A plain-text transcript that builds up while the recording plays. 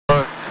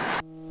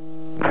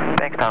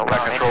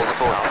controls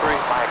 4-3.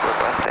 Mike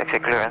request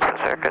exit clearance for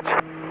circuits.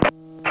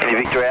 Indy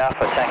Victor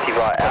Alpha, taxi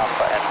via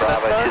Alpha and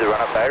Bravo to the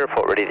run-up bay,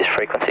 report ready this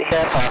frequency.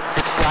 Yeah, it's on.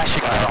 It's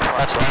flashing now.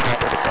 That's all.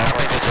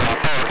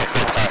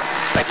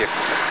 Thank you.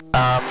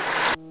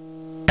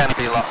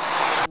 Canopy lock.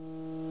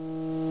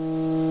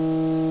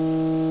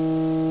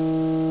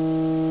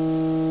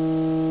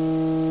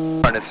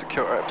 Harness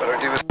secure. I better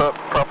do this up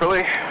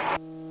properly.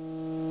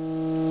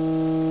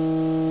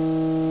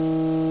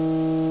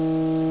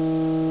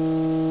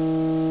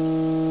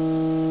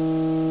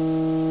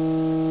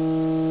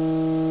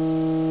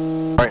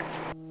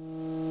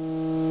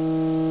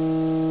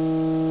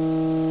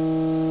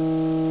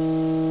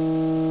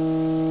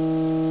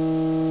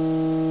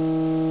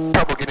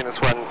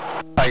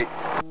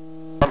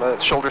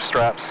 Shoulder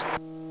straps.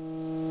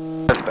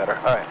 That's better.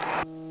 Alright.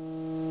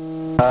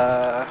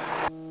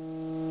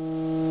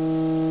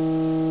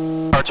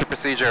 Departure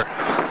procedure.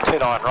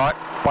 29 right,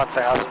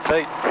 1,000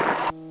 feet.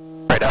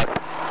 Right out.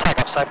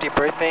 Take-off safety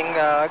briefing.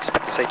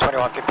 Expect to see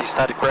 2150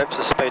 static revs,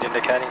 the speed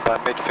indicating by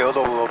midfield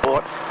or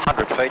abort.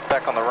 100 feet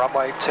back on the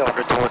runway,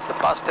 200 towards the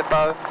bus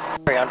depot,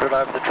 300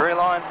 over the tree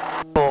line,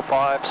 4,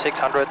 5,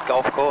 600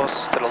 golf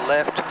course to the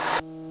left.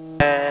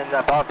 And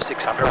above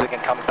 600 we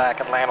can come back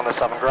and land on the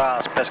southern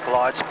grass. Best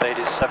glide speed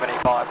is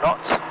 75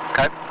 knots.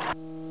 Okay.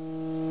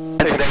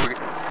 And today we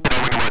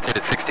want to hit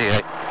at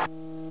 68.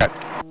 Okay.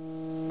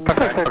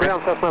 Okay,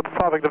 ground Cessna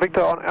 5 Victor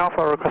Victor on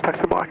Alpha, request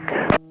taxi Mike.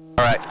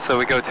 Alright, so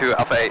we go to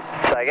Alpha 8.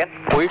 Say again?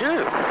 We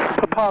do.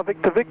 Papa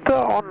Victor Victor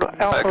on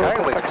Alpha.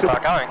 Okay, we can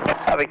start going.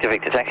 Victor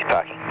Victor, taxi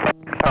parking.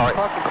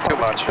 Alright, too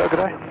much. Good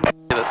day.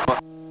 This one.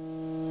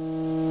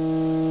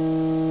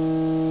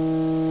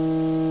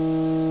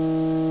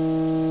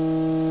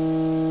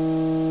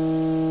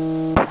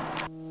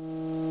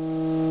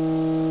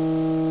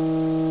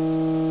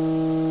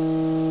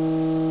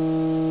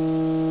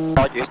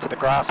 Not used to the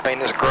grass being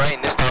this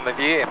green this time of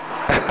year.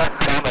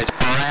 Almost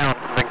brown.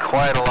 Been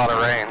quite a lot of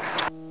rain.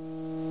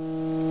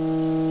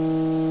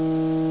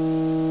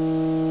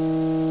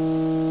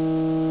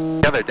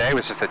 The other day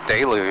was just a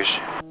deluge.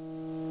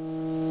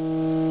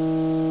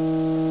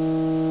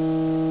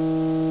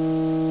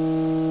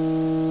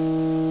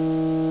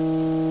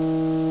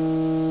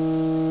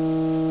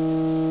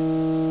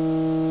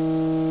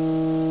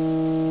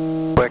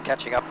 We're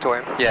catching up to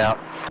him. Yeah.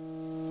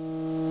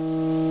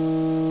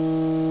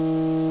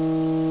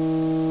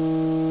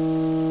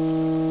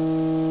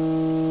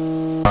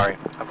 Sorry,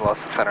 I've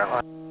lost the center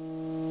line.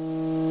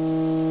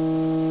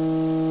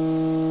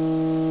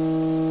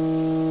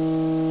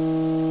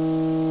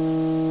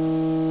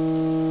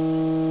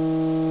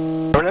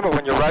 Remember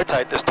when you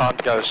rotate this time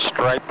to go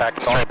straight back,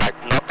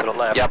 not to the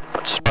left, Yep.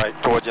 but straight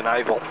towards your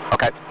navel.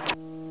 Okay.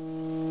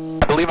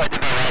 I believe I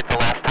did that right the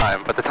last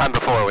time, but the time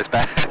before was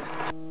bad.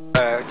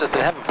 Just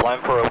it haven't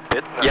flown for a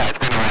bit. Yeah, it's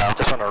been a while.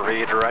 Just want to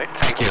reiterate.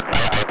 Thank you.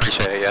 I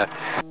appreciate it, yeah.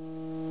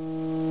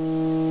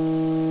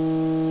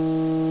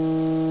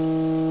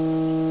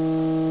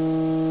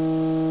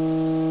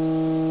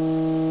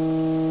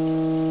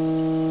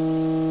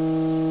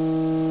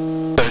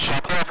 So should I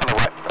clear off on the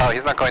right? Oh,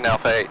 he's not going to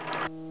Alpha 8.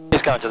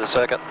 He's going to the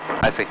circuit.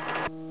 I see.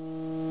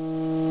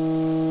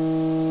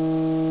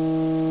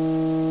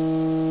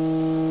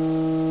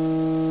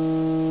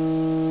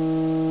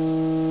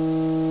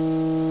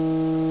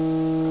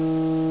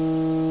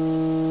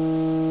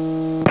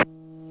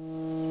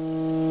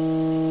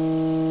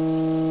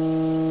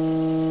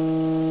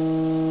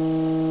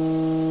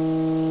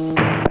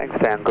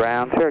 Stand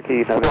ground,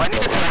 Cherokee, Do I need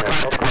to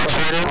set up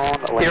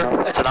Here,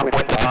 it's an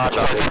upwind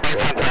departure.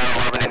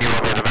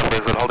 November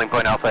is at holding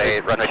point Alpha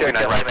 8, runway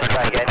 29 right for an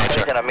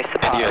departure. I missed the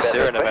part. India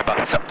Sierra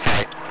November.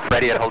 Sorry,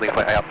 ready at holding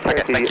point, yeah.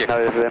 Okay, thank you.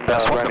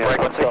 That's what the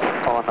frequency.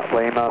 On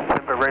Lima.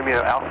 November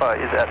Romeo Alpha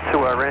is at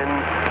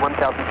 2RN,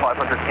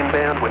 1,500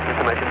 inbound with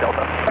information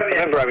Delta.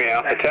 November Romeo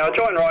Alpha Tower,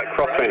 join right,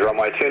 crosswind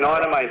runway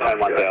 29 and maintain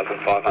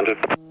 1,500.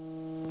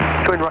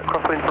 Join right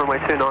crosswind for runway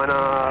 29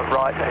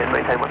 right and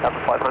maintain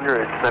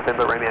 1,500,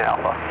 November Romeo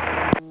Alpha.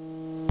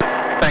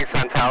 Thanks,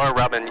 Sun Tower.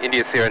 Robin,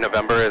 India Sierra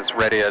November is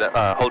ready at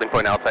holding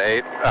point Alpha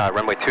 8,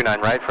 runway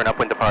 29 right for an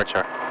upwind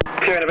departure.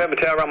 Sierra November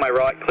Tower, runway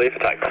right, clear for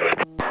takeoff.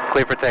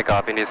 Clear for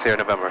takeoff, India Sierra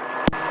November.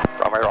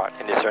 Runway right,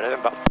 India Sierra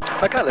November.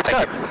 Okay, let's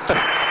go.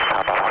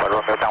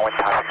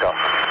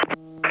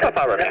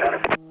 Papa Romeo.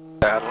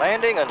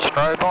 Landing and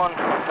strobe on.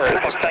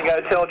 Tango,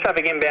 tell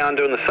traffic inbound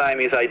doing the same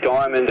is a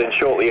diamond and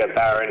shortly a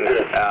Baron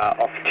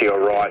off to your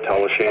right,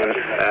 I'll assume.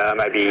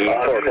 Maybe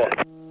 4 o'clock.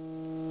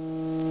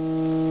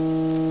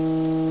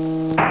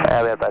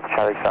 We have both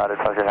Charlie started,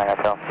 Roger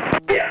Hotel.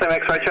 Yeah, same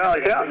X-ray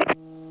Charlie's out.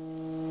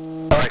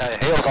 Okay,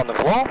 heels on the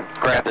floor.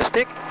 Grab the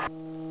stick.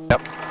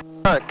 Yep.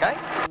 Okay.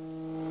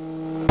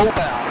 Full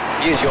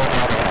power. Use your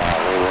power.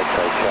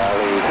 X-ray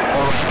Charlie.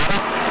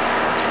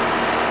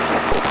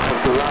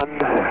 Run.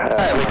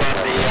 Hey, we got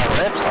the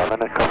revs.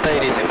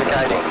 Speed is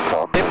indicating.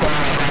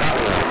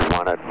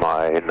 One at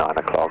my 9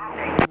 o'clock.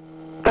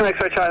 Same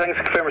X-ray Charlie, thanks.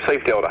 Confirm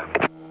receive Delta.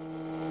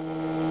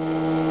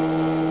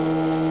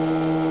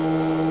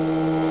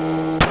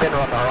 Spin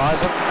on the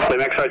horizon.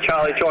 Lima X-ray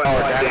Charlie, join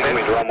right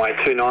downwind runway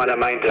 29,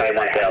 maintain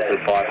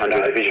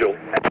 1,500 visual.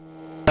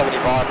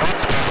 75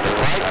 knots,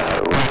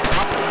 rocks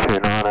up.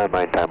 29,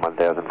 maintain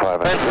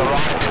 1,500. Turn to the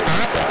right.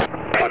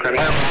 Mike Romeo,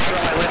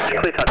 runway left,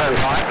 clear touch. Turn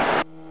right.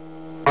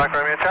 Mike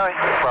Romeo Charlie,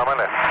 runway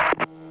left.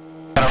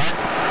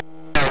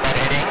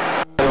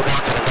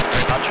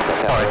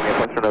 Romeo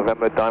Foxtrot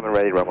November, diamond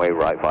ready, runway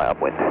right via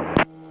upwind.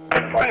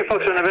 Romeo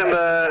Foxtrot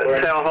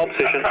November, tower hold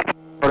position.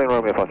 Rolling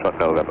Romeo Foxtrot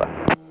November.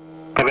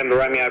 November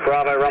Romeo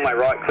Bravo, runway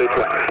right, clear to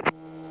land.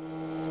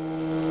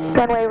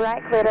 Runway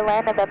right, clear to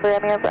land, November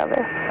Romeo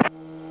Bravo.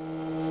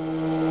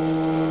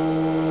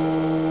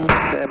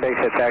 Big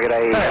set target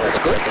A, that's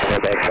good.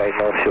 X-ray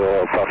North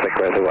Shore, Prospect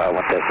Reservoir,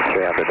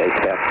 1,300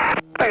 eastbound.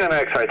 Hang on,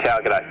 X-ray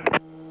tower, g'day.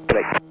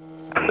 G'day.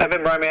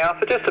 November Romeo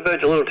Alpha, just to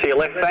verge a little to your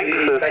left, thanks.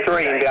 There's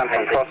 3 inbound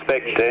from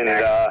Prospect and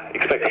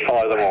expect to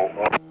follow them all.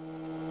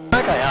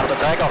 Okay, after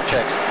takeoff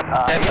checks.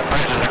 Depth and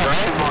pressures are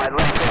great. My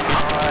left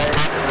side,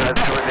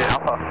 November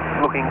Alpha,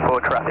 looking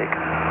for traffic.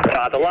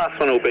 The last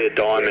one will be a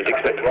diamond,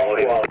 expect to follow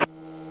him.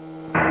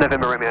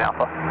 November Romeo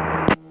Alpha.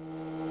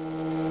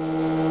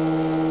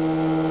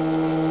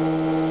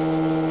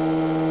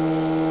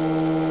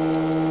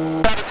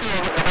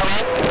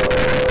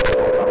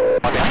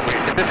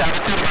 Is this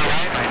altitude my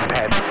right? Main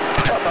pad.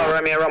 Alpha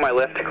Romeo, runway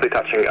left, clear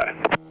touch and go.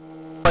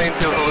 Plane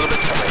feels a little bit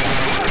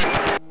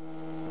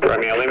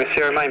Romeo Lima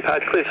Sierra, main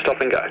pad, clear,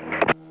 stop and go.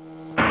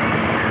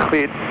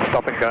 Cleared,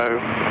 stop and go,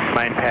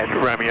 main pad,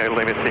 Romeo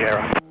Lima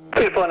Sierra.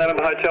 Clear flight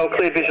November Hotel,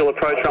 clear visual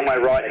approach, runway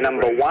right,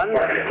 number 1,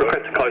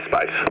 request a close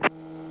space.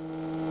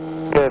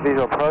 Clear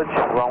visual approach,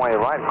 runway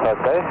right, close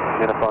base,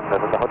 uniform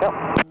November Hotel.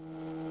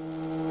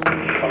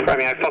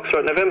 Romeo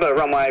Foxtrot November,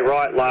 runway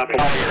right, line up on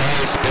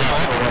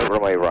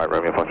Runway right,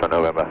 Romeo Foxtrot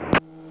November.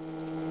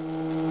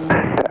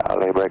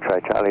 Lima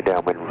X-ray Charlie,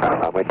 downwind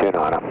runway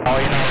 29.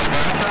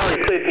 Charlie,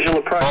 clear visual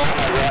approach,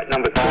 runway right,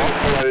 number 2,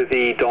 follow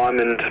the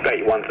diamond,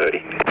 about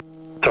 130.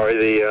 Sorry,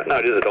 no,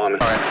 it is a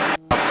diamond. Sorry,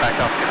 back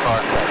up too far.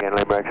 Again,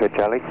 Lima X-ray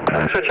Charlie.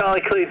 So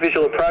Charlie, clear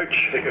visual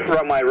approach,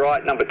 runway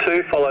right, number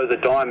 2, follow the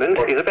diamond,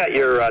 is about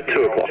your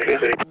 2 o'clock, yeah?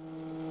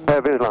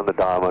 Visual on the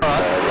diamond.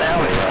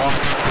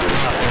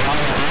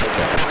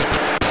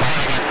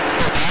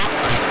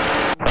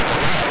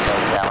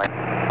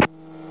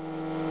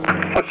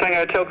 Foxtrot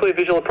Hotel, clear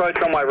visual approach,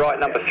 runway right,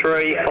 number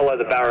 3, follow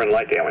the barrow and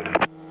late downwind.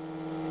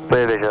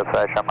 Clear visual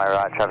approach, runway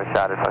right, traffic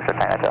started, Foxtrot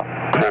Tango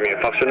Hotel. Romeo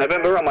Foxtrot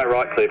November, runway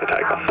right, clear for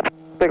takeoff.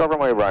 Take off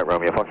runway right,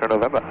 Romeo Foxtrot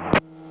November.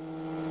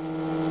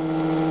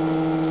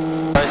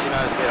 Raise your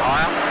nose a bit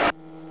higher.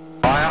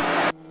 Higher.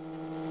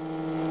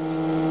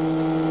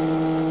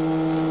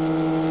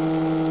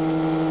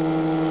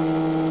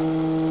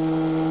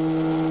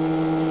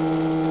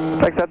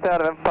 Take that down,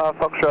 November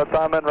Foxtrot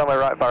Diamond, runway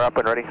right, fire up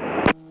and ready.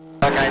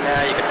 Okay,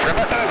 now you can trim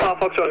it. November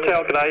Foxtrot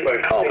Hotel, g'day,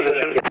 hold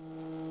position.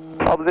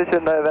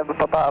 Opposition, November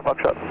Papa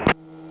Foxtrot.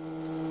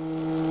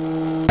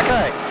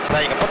 Okay, so now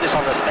you can put this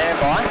on the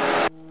standby.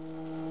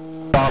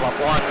 Dial up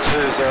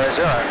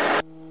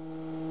 1200.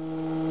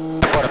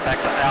 Put it back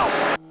to alt.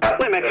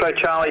 Lima X-ray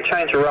Charlie,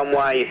 change your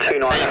runway 29.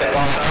 Now you can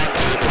dial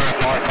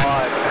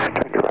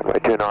 1255. Change your runway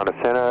 29 to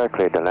center,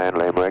 cleared to land,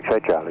 Lima X-ray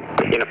Charlie.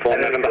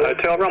 Uniform November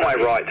Hotel, runway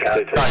right,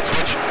 clear to Nice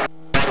switch.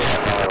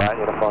 Runway right,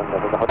 uniform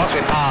November Hotel. Once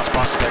we pass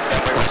Prospect,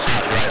 then we will switch.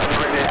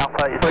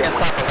 We can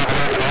start with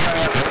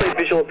Clear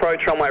visual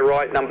approach, runway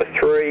right, number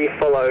 3,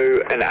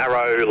 follow an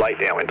arrow, late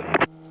downwind.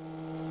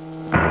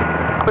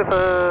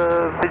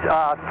 Clipper,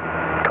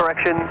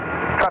 correction,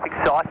 traffic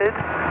sighted.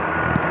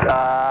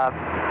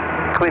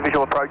 Clear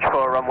visual approach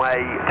for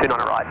runway 29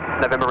 right,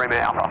 November Romeo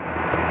Alpha.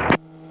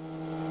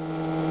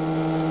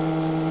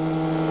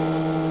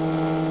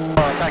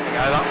 Alright, taking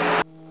over.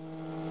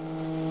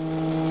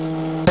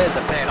 There's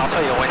the pen, I'll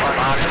tell you when to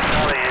mark it.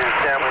 Charlie is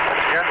downwind from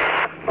here.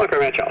 Look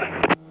around Charlie.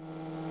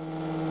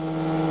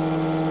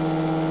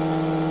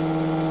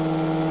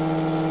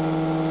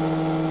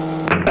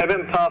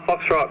 November Par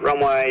Foxtrot,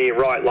 runway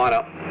right, line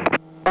up.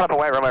 Line up and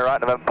wait, runway right,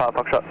 November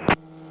Papa Foxtrot.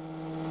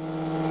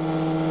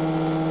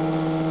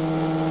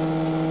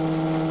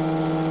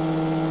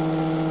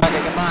 Okay,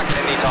 you can mark it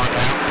any time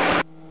now.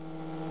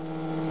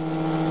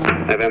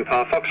 November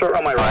Par Foxtrot,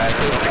 runway right. I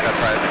think that's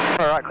right.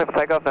 Alright, clear for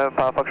takeoff, November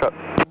Papa Foxtrot.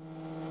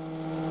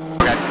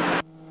 Okay.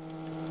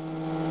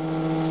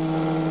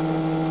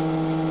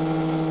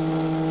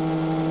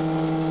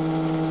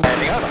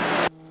 Handing over.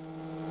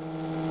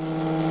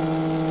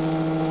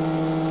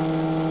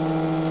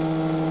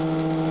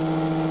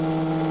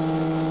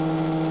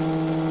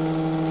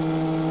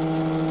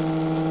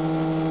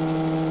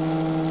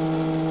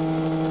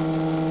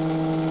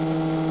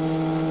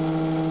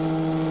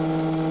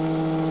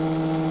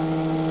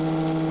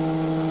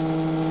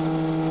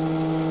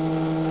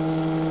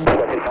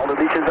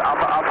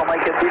 Alpha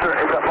Mike Theater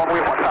is at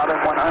runway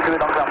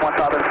 1100, on ground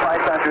 1500,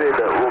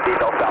 will be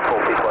southbound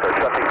 4 feet water,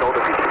 traffic all the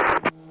beaches.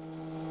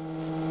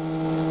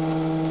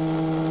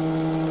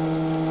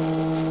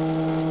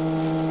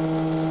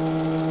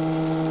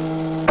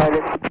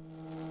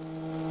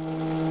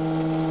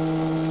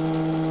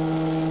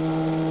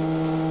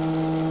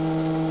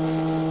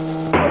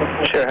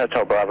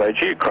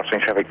 Due crossing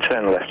traffic,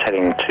 turn left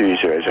heading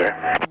 200.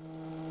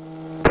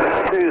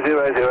 200,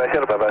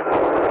 Sierra Bravo.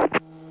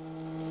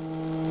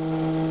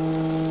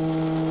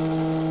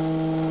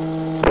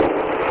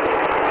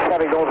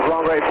 Traffic north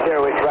wrong road,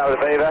 Sierra West Bravo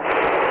Viva.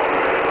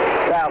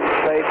 South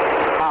speed,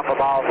 half a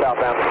mile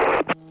southbound.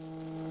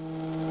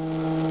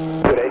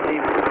 Good 80.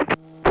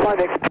 Fly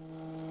next.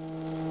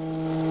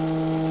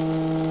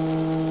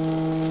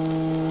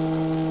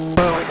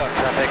 Well, we got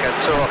traffic at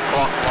 2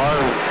 o'clock low,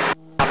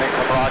 coming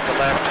from right to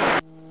left.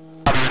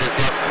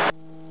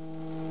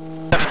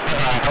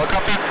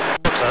 Helicopter?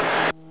 Looks it.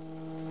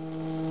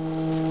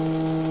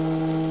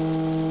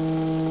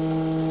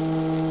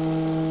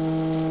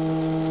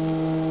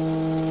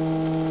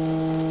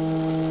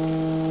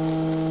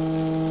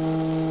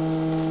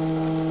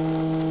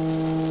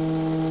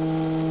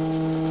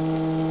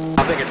 I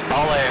think it's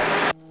Poland.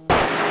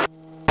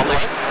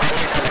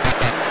 Police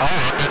helicopter. Oh,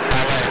 good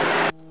Poland.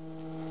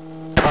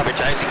 They're probably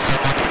chasing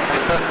someone.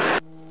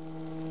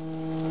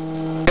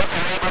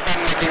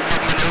 Making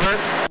some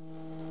maneuvers?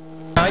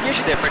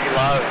 Usually they're pretty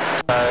low,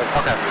 so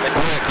okay. If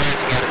we're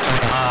cruising out at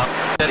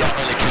 2.5, they're not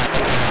really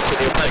counting. So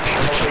they're taking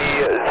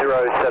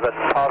 07,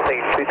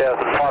 passing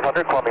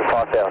 2,500, climbing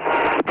 5,000.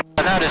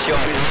 I notice your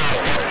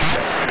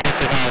yes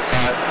it is, so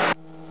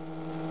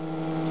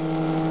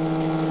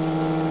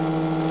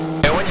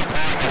yeah, when you're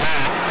playing the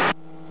map,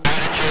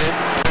 attitude,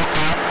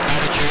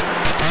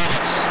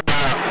 performance.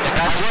 If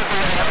that's what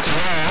that's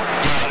wrong,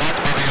 yeah, that's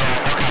probably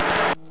wrong. Okay.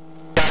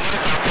 Yeah, I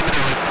noticed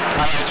altimeters.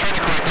 I was trying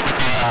to correct it with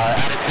the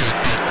attitude,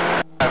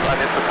 but I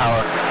missed the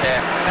power.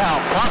 Yeah. Now,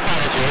 plus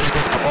attitude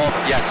equals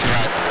performance. Yes, you're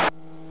right.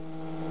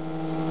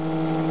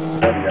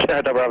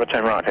 Sierra Bravo,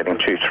 turn right heading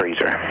 230.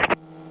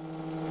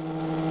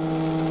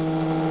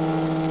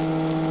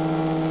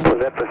 Was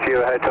that for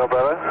Sierra Hotel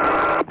Bravo?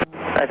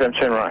 FM,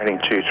 turn right heading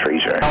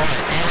 230.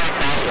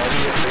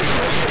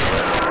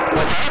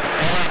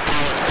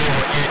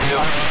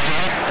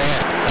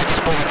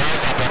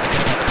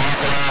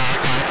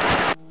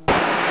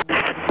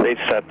 Lead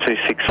start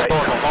 268.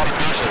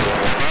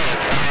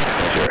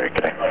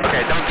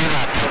 Okay, don't do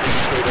that.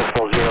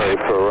 3.40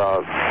 for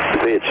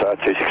VH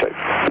 268.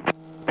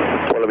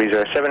 Wallaby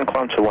 07,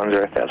 climb to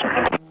 10,000.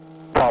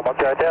 Climb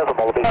 10,000,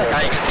 Wallaby 07.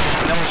 Okay, you can see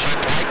there's no shot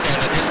right there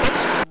in the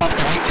distance. Off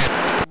the wing tip.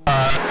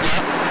 Yeah.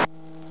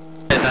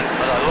 There's a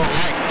little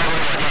wing.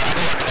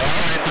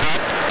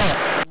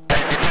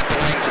 Okay, it's up the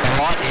wing to the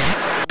right here.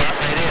 Yes,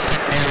 it is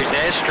St. Mary's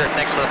airstrip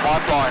next to the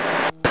pipeline.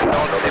 I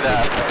want to see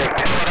that.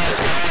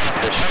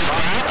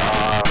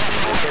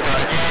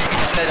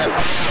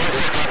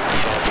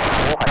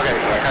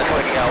 Okay, so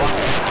we can go up.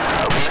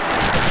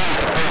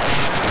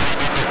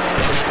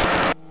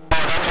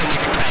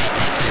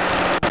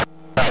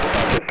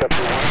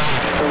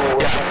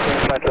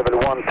 Flight level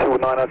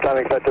 129,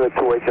 climbing flight level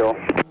 280.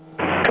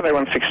 Clear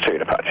 162,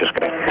 departures,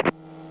 good day.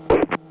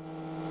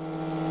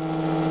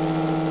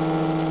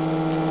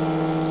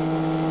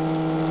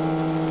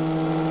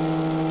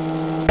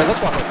 It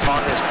looks like we've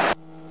timed this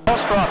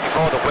just right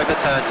before the weather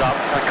turns up.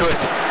 I could.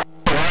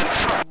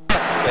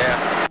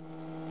 Yeah.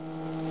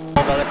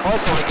 Although the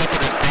closer we get to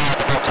this cloud,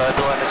 the more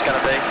turbulent it's going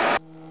to be.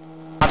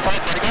 I'm sorry,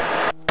 say it again?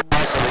 The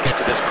closer we get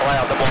to this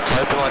cloud, the more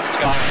turbulent it's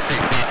going to be.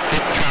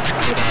 This traffic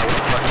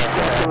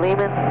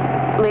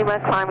Lima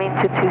climbing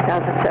to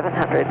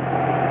 2,700.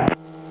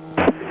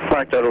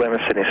 Mike Delta Lima,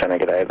 Sydney Centre,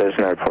 g'day. There's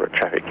no reported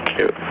traffic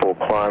for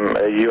climb.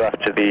 Are you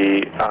after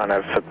the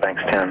RNAV for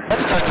Bankstown?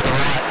 Let's turn to the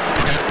right.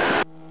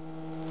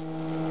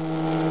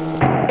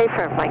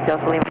 Affirm, Mike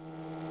Delta Lima.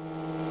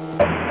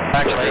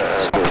 Actually,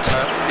 swap the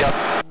turn. Yep.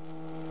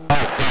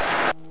 Oh, yes.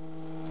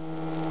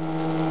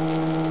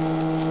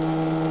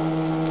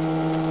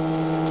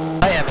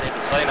 They haven't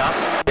even seen us.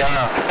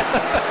 Yeah.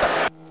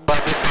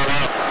 Like this or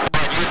that.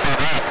 Like you saw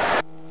that.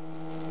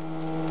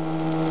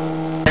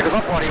 Yeah, because I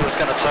thought he was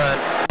going to turn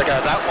to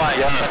go that way,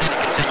 but then he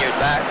continued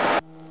back.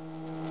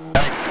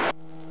 Thanks.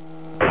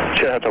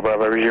 Sierra Hotel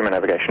Bravo, resume a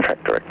navigation track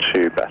direct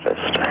to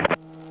Bathurst.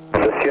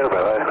 Sierra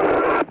Bravo.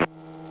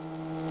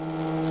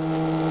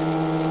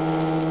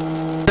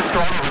 This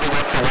driver really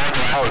wants to ride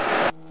out.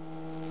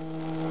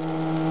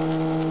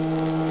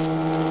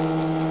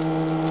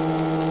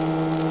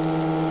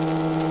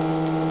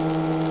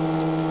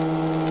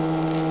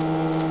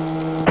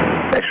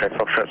 X-ray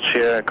Foxtrot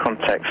Sierra,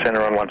 contact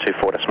centre on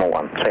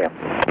 124.1. See ya.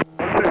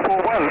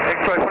 241,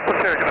 X-ray Foxtrot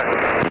Sierra, good day.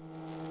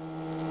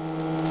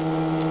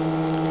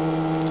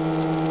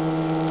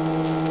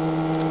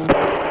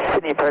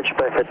 Sydney approach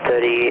Beaufort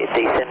 30,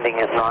 descending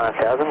at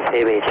 9,000,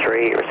 PB3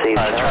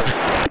 receives traffic.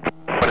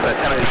 What is that,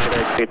 10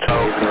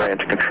 even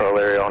re-enter control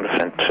area on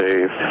descent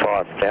to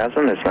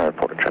 5,000, there's no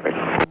reported traffic.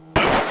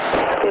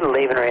 Little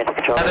leave and re-enter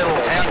control. That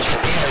little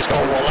township here is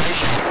called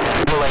Wallachia.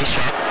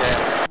 Wallachia,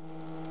 yeah.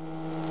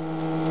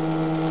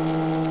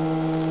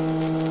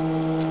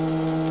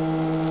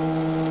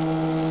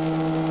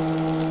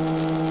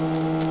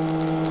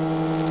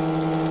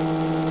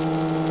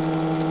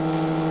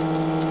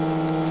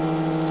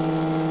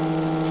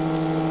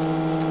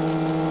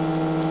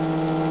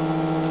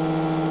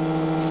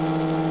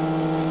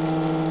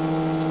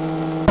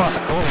 Nice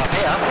and cool up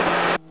here.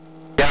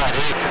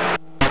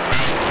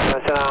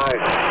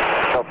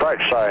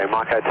 approach, sorry,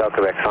 Mike Hotel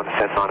Quebec, on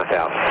descent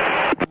 9000.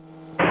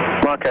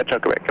 Mike Hotel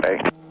Quebec,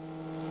 g'day.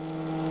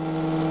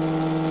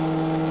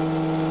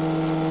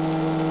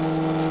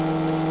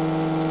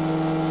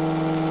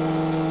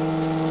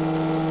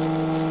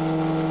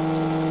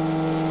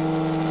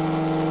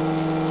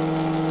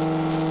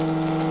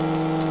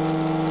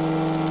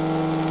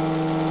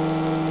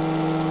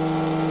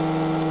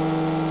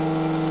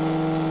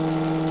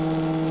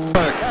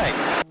 Okay,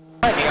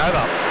 taking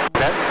over.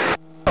 Okay.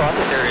 Alright,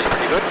 this area is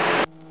pretty good.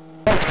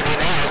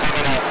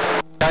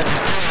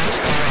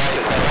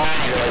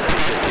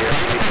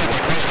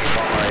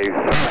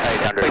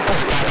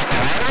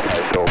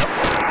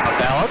 I'm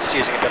balanced,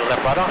 using a bit of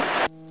left rudder.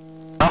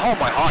 I hold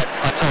my height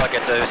until I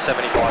get to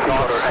 75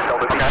 knots.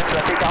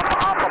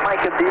 Alpha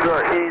Mike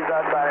Beaver is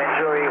outside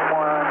injury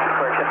 1,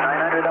 correction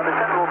 900 on the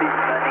 10 will be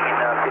landing in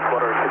pit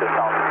quarter to the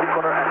south. Pit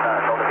quarter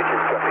and all the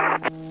pitches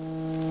traffic.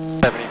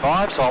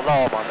 75, so I'll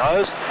lower my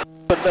nose,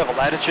 put level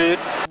latitude,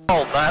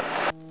 hold that.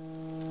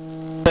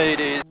 Speed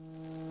is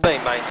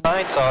being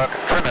maintained so I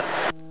can trim it.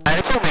 And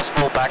it's almost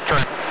full back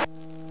trim.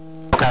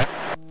 Okay.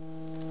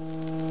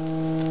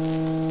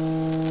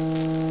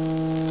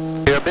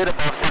 You're a bit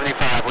above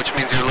 75, which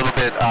means you're a little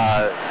bit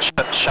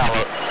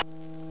shallow.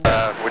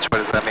 Which way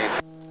does that mean?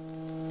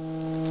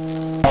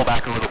 Pull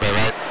back a little bit,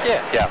 right?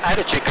 Yeah.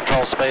 Attitude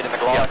control speed in the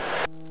glide.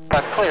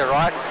 Clear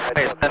right,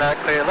 clear centre,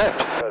 clear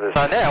left.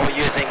 So now we're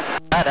using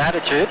that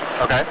attitude,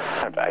 okay,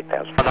 Over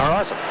 8,000. on the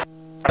horizon.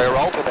 We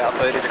roll to about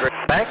 30 degrees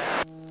back.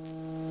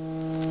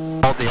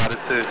 Hold the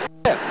attitude.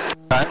 Yeah.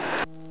 Okay.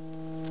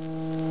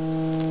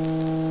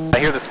 I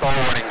hear the stall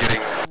warning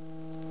getting...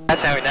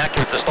 That's how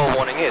inaccurate the stall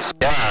warning is.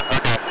 Yeah,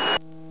 okay.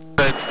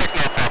 So it's 6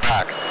 knots far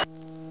back.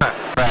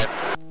 Right.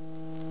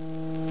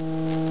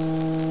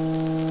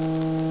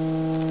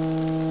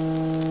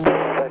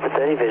 Over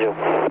 30 visual.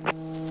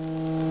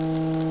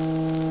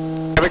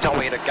 Every time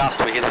we hit a gust,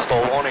 we hear the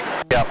stall warning.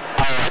 Yep. Oh,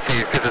 I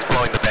see, because it's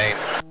blowing the vane.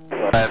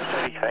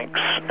 Thanks.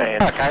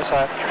 And Okay,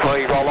 so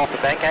we roll off the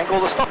bank angle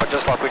to stop it,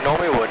 just like we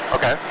normally would.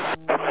 Okay.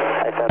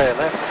 Clear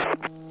left.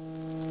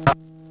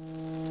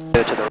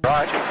 Clear to the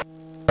right.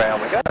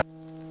 Round we go.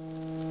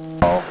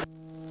 Oh.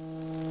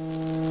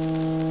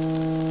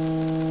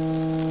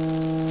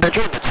 So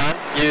during the time,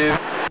 you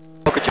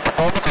look at your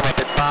performance. I'm a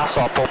bit fast,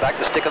 so I'll pull back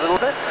the stick a little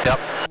bit. Yep.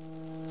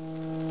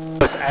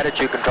 This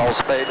attitude controls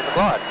speed in the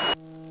glide.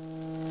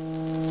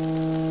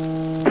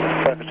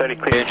 over 30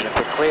 clear. Engine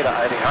quick clear to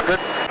 1800.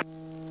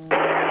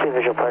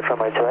 Visual approach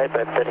runway 28,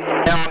 over 30.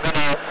 Now I'm going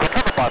to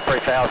recover by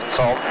 3000,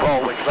 so I'll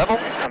roll wings level.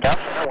 Yep.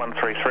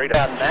 133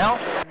 About now.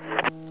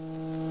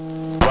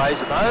 Raise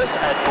the nose,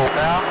 add full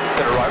power,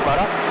 get a right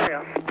rudder.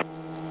 Yeah.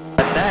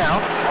 And now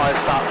I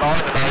start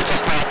lowering the nose,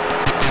 just at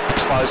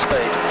slow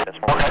speed.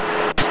 Okay.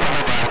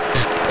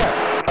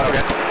 Yeah.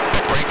 Okay.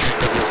 Braking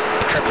because this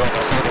trim's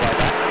almost all the way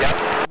back.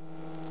 Yep.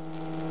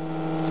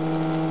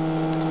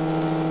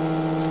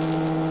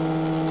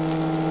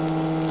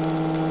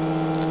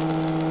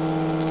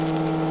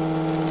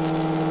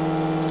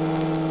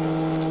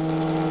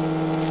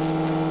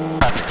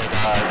 Traffic at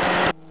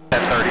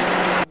 10:30.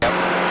 Yep.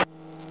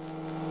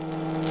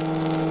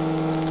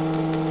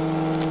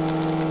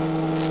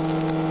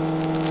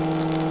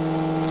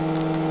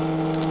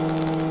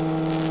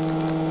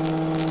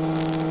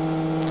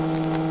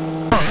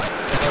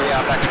 Here we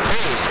are back in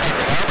cruise.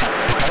 Okay.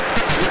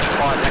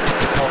 Fine, back up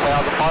to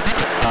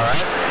 4,500.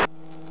 Alright.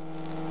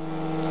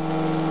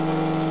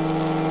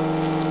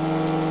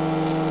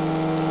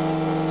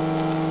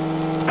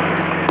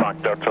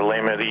 Mike Delta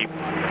Lima, the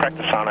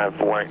practice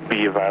on-over won't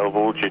be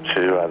available due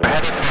to the...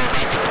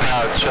 Heading for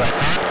clouds, should I turn?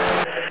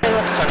 Yeah,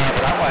 let's turn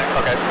over that way.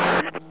 Okay.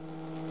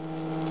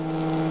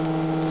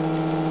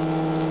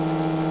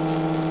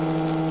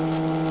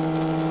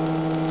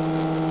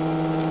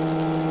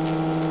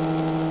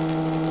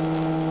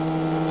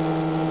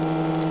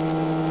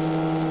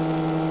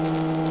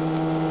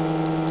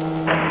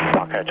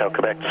 Mike Hotel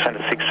Quebec, descend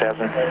to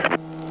 6,000.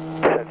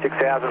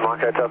 6,000, Mike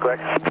Hotel Quebec.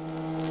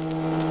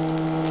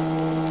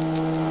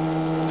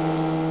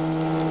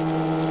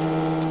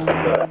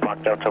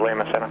 Mike Delta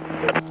Lima, centre.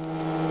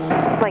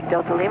 Mike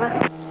Delta Lima.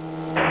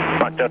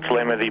 Mike Delta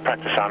Lima, the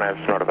practice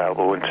on-over is not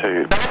available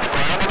into...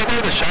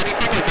 The shiny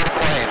thing is in the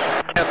plane.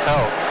 Can't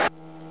tell.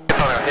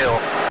 It's on a hill.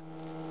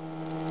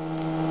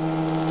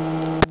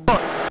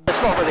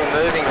 It's not really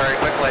moving very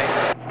quickly.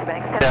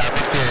 Yeah, it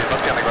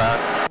must be on the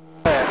ground.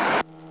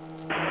 Yeah.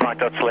 Mike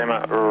Delta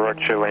Lima,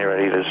 roger, when you're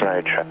ready, there's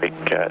no traffic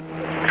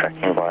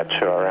tracking via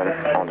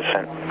 2RN on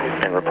descent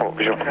and report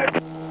visual.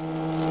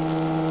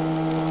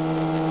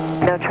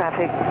 No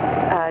traffic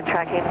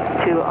tracking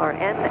to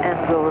RN, and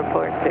we'll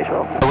report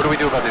visual. So what do we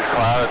do about these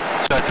clouds?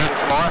 Should I turn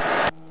some more?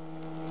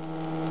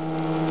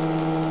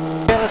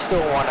 Yeah, let's do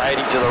a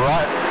 180 to the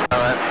right.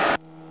 Alright.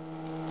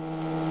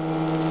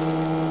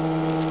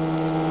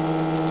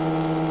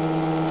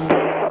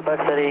 Over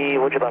 30,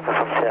 would you like us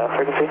on tower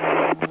frequency?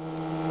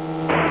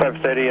 Over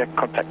 30,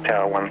 contact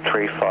tower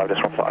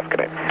 135.5, good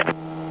day.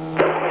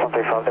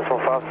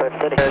 135.5, over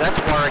 30. Yeah, that's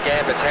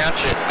Warragamba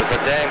Township, because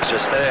the dam's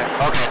just there.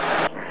 Okay.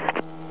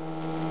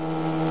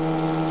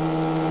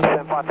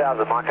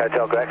 5000, Mike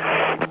Hotel,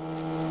 Quebec.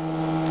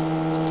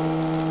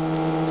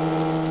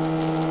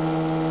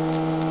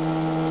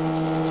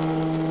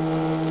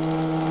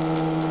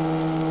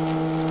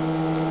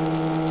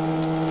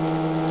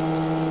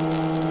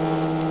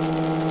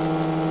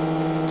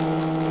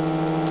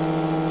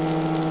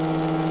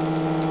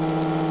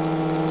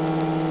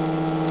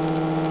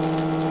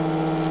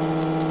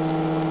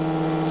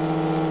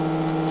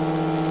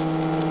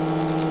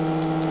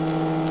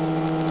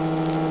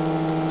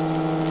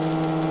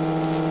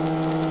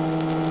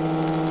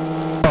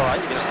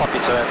 Stop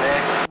your turn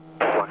there.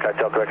 Mike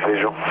Hotel, Quebec,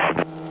 visual.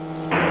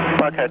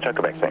 Mike Hotel,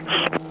 Quebec, thanks.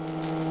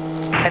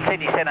 And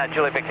Sydney Centre,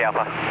 Julie Victor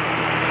Alpha.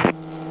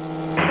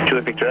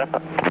 Julie Victor Alpha.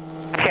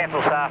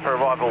 Cancel SAR for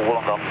arrival,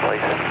 Wollongong,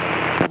 please.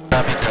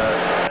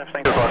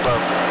 Thanks.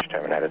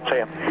 Terminated, see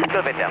ya.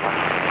 Julie Victor Alpha.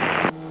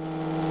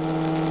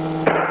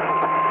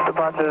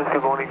 Departures,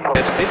 good morning.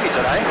 It's busy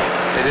today.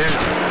 It is.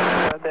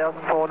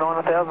 1000 for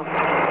 9000.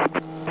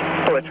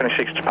 Apollo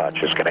 26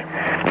 departures, getting.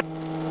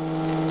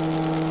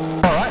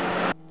 Alright.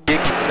 You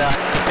can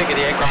configure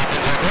the aircraft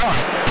into a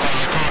right.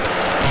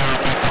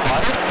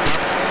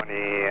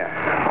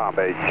 Palm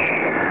Beach,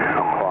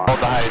 Hold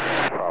the height.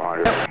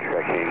 500,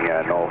 tracking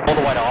north. All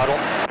the way to idle.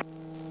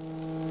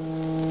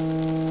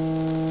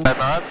 That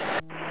mode?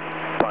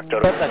 Mike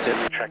Dotto, Yep, that's it.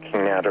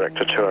 Tracking now,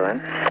 director to RN.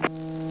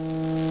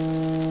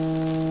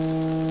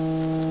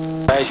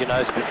 Raise your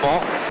nose a bit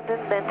more.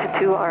 Then to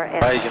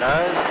 2RN. Raise your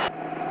nose.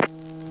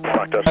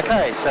 Mike Dotto.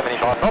 Okay,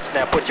 75 knots.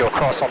 Now put your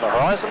cross on the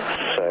horizon.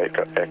 So you've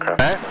got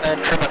aircraft. Okay,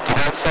 and trim it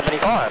towards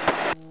 75.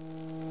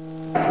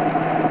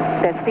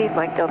 That speed,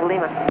 Mike Delta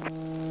Lima.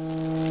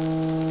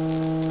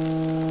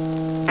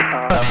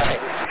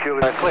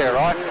 Okay, clear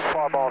right.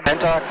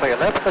 Enter, clear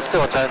left. Let's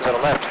do a turn to the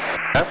left.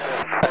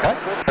 Okay,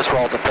 let's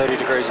roll to 30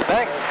 degrees of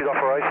bank.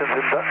 Operations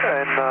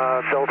and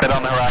Delta. Bit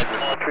on the horizon.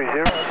 30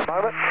 at the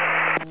moment.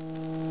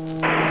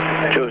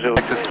 Jules,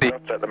 Like the speed.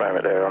 at the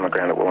moment they're on the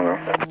ground at Wollongong.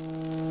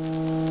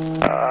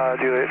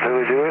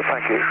 Julie,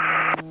 thank you.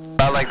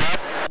 About like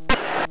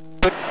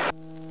that.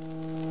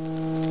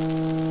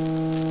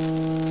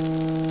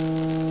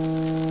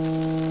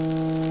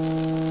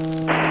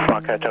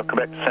 Mike Hotel,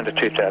 Quebec, Centre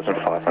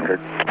 2500.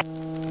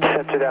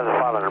 Set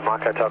 2500,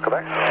 Mike Hotel,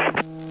 Quebec.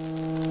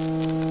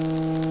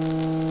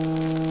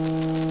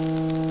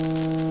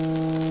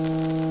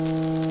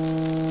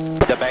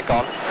 Put the bank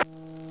on.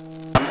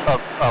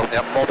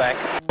 Yeah, more bank,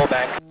 more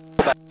bank,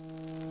 more bank.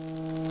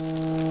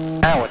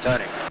 Now we're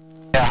turning.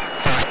 Yeah,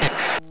 sorry.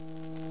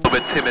 A little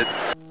bit timid.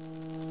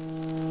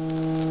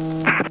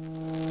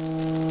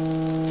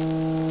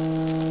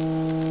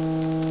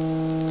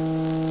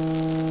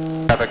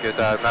 Have a good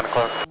 9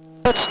 o'clock.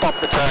 Let's stop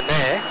the turn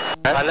there,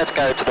 and let's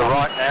go to the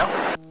right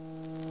now.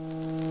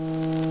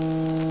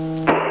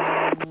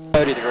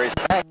 30 degrees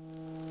back.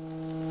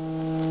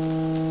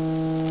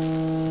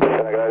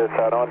 Can I go to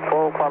start on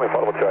 12, climbing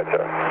possible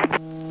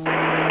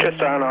 280. Just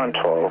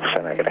R912,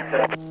 so negative.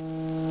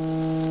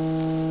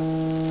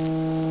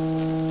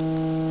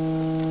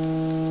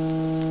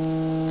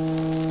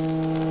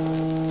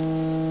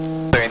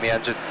 Doing the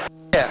engine.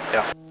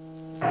 Yeah.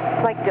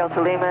 Mike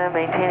Delta Lima,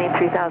 maintaining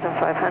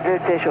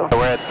 3,500 visual. So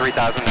we're at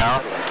 3,000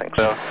 now. I think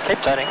So,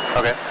 Keep turning.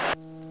 okay.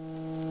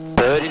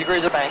 30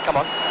 degrees of bank, come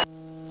on.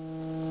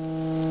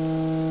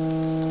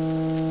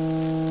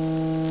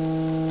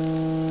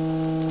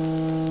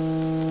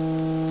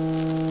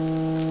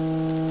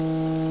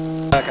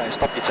 Okay,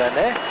 stop your turn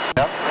there.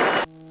 Yep.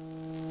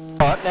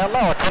 Alright, now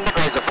lower 10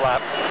 degrees of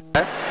flap.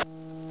 Okay.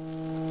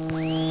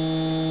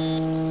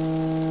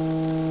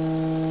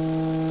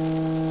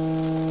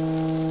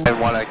 And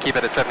want to keep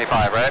it at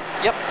 75, right?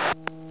 Yep.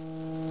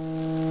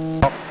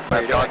 Oh,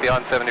 we're going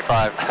beyond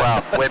 75.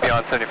 Wow, way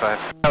beyond 75.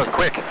 That was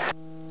quick.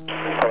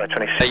 Apollo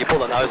 26. So you pull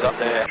the nose up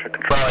there.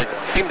 Well,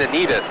 I seemed to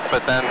need it,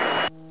 but then...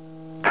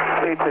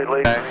 T2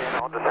 lead, Okay.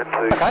 on descent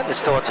to. Okay,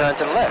 let's do a turn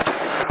to the left.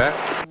 Okay.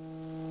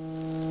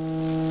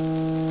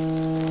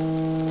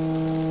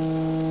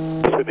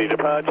 Sydney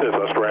departures,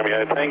 Oscar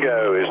Romeo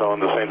Tango is on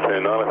descent to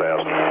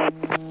 9000.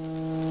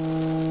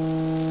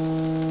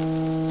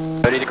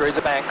 30 degrees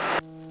of bank.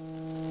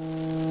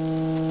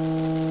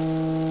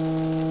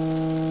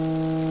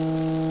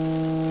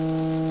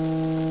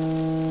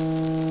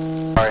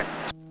 Sorry.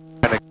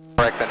 Going to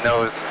correct the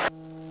nose.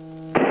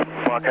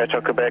 Mike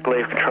Hotel, Quebec,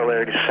 leave control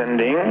area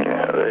descending.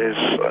 There's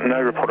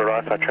no reported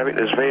IFR traffic.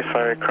 There's VFO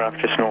aircraft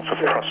just north of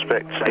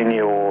Prospect in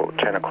your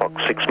 10 o'clock,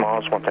 6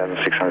 miles,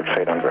 1,600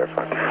 feet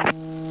unverified.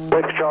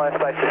 Leave control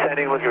airspace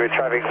descending, looking at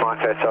traffic, Mike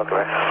Hotel,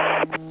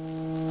 Quebec.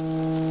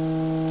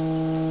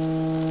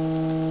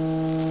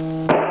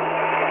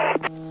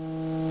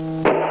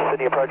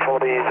 Sydney approach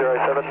quality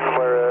 07,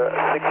 we're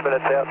 6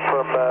 minutes out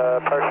from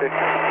perfect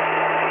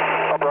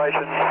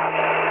operations,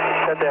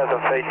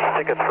 10,000 feet,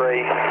 ticket 3,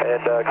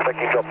 and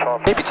expecting drop time.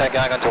 Keep your turn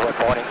going until we're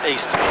pointing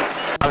east.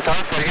 I'm sorry,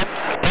 say it again?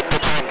 Keep the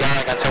turn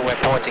going until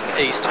we're pointing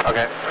east.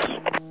 Okay.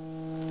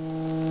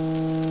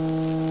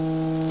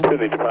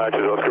 Sydney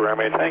departures, Oscar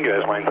Romeo Tango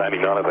is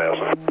maintaining 9,000.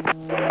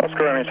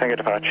 Oscar Romeo Tango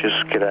departures,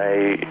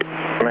 g'day,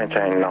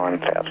 maintain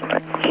 9,000,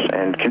 thanks.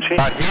 And continue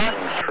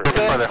through.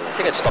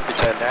 You can stop your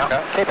turn now.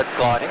 Keep it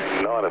gliding.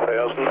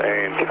 9,000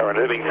 and current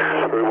heading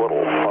through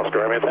Waddle,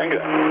 Oscar Romeo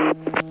Tango.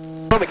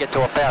 When we get to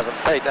 1,000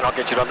 feet, then I'll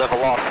get you to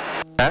level off.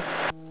 Okay?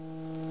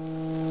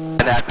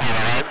 And that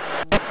power.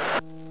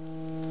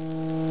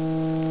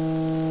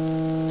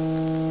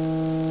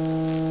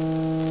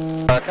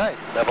 Okay,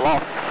 level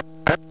off.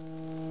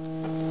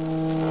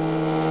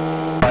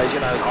 Raise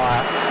your nose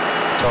higher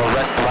to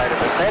arrest the rate of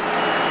descent.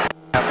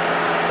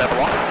 Level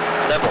off.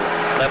 Level.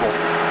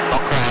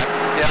 Not climb.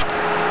 Yeah.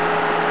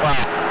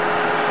 Wow.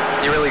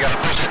 You really got to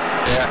push it.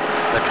 Yeah.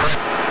 The trip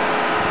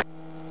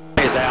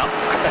is out.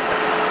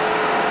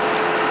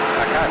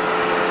 Okay.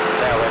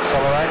 Now we're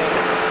accelerating.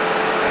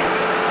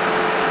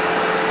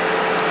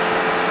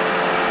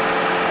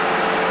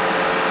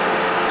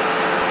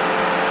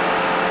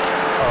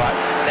 Alright.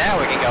 Now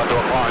we can go into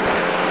a climb.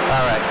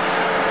 Alright.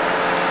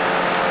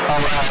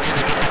 Alright, I need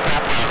to get the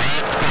cap on,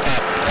 right?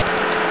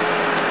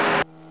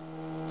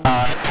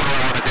 That's what I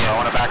want to do. I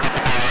want to back up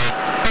the power.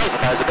 Raise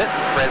the nose a bit.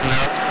 Raise the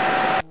nose.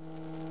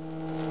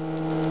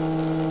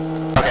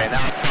 Okay,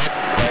 now it's set.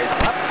 Raise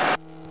it up.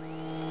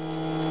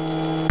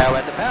 Now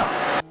add the power.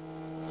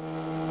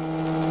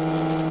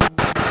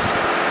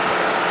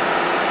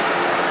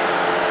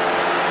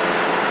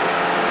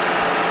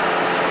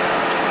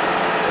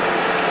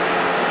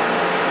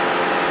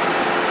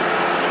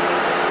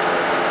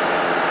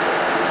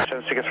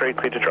 Figure 3,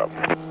 clear to drop.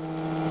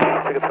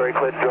 Figure 3,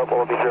 clear to drop,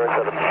 all be 07.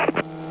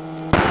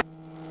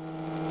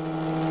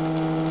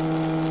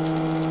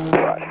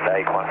 Right,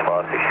 day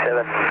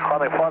 1567,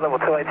 climbing flight level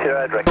 280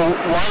 direct. So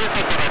why is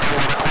it that I don't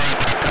want to climb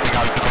coming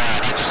out of the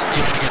ground?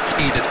 You want to get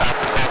speed as fast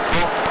as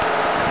possible?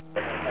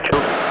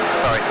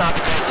 Sorry, not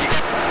because you get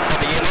from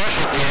the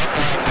inertia of the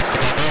airplane next to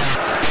the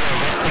ground, you're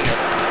arresting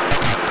it.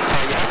 Okay, so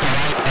you have to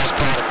raise the nose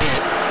quite a bit,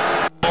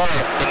 or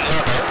the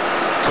lever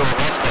to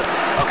arrest it.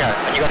 Okay,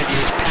 and you got to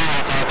use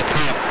power all the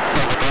time.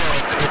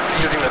 It's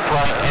using the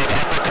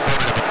upper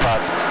component of the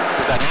thrust.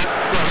 Is that it?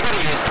 Yeah, we got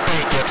to use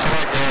speed to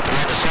accelerate the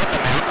airplane a certain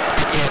amount,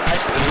 but yeah,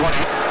 basically you want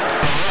to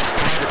arrest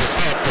the rate of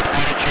descent with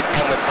attitude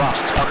and with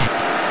thrust. Okay.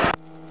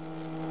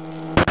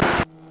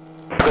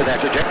 Because our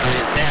trajectory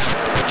is down,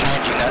 we're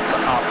changing that to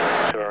up.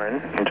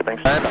 Into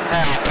banks. And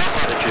power plus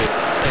attitude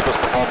equals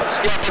performance.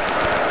 Yeah, but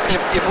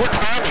if we're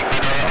climbing,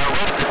 then our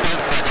rate of descent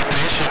by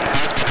definition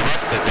has been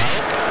arrested,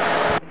 right?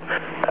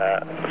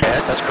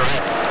 Yes, that's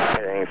correct.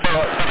 So,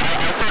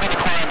 I started to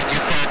climb and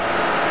you said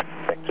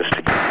just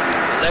to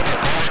level,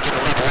 I want you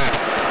to level up.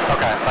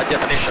 Okay, by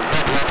definition,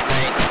 level up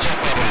means just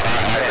level up.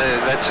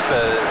 That's just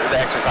the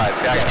exercise.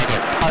 Yeah, I get it.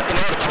 In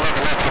order to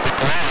level up with the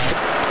glide,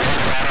 you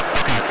have to add up.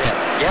 Okay,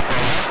 yeah. Yep,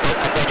 arrest it,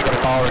 and then you got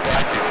to lower it down.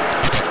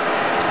 Okay.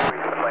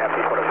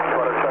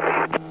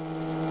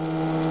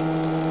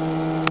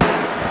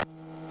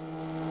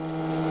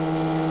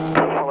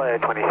 Follow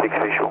 26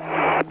 visual.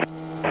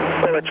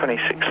 Follow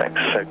 26,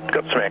 thanks. So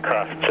got some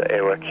aircraft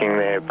airworking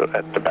there but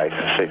at the base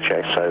of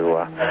CTA, so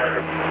Well,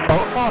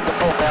 climb to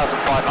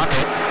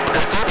 4,500.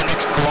 We'll do the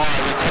next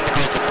glide with 10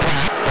 degrees of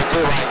flat. We'll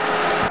do a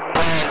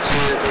plan to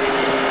the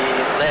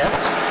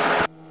left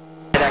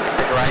in that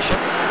configuration.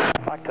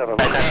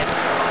 And then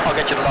I'll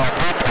get you to lower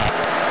profile.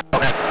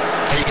 Okay.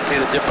 So you can see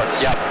the difference.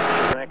 Yep.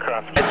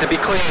 aircraft. And to be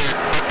clear,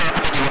 that's not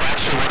something you would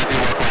actually want to do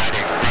while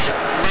gliding, right?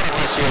 Not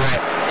unless you were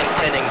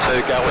intending to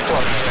go with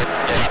one.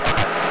 Yeah,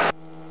 okay.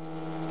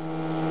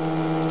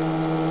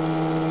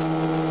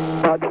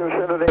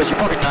 Because you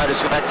probably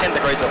noticed with that 10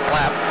 degrees of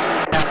flap,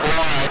 Our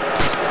glide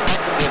was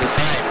practically the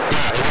same.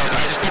 Yeah, it was.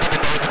 I just needed the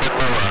nose a bit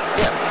lower.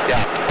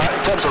 yeah.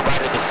 In terms of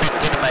rate of descent,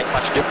 it didn't make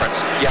much difference.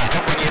 Yeah,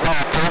 but when you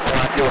lower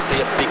profile, You'll see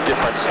a big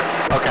difference.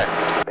 okay.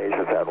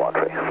 Asia South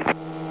 13.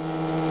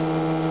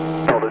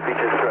 All the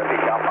beaches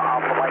traffic,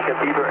 Alpha Mike at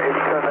Beaver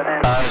 87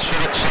 and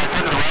Should I turn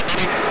to the right,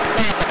 maybe?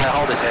 No, it's okay,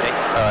 hold this heading.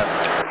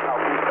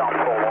 Southeast down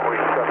for long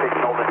range traffic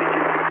and all the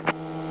beaches.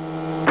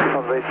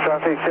 Southeast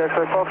traffic,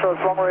 Sierra Foxtrot,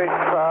 long range,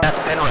 That's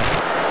Penrith.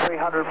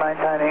 300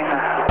 maintaining.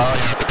 Oh,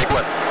 yeah, the big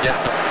one. Yeah.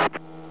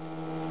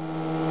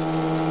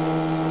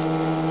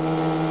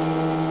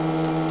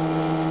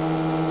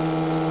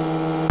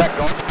 That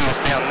golf course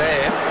down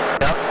there.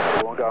 Yep.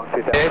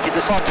 Yeah, If you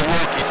decide to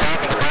walk your dog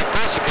in the golf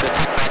course, you could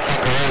attack by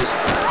kangaroos.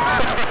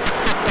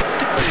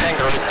 The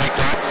kangaroos hate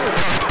dogs.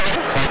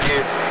 So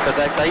because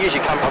they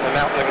usually come from the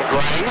mountain and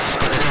graze,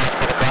 because there's not much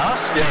better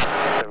grass. Yeah.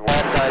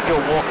 And if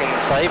you're walking,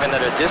 say even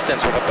at a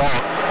distance with a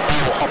dog, they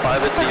will hop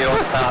over to you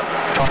and start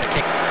trying to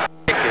kick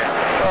you.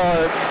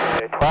 Oh, it's...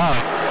 Wow.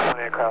 one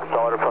aircraft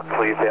died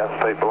approximately 1,000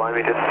 feet below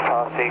me, just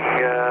passing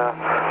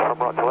from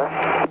right to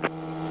left.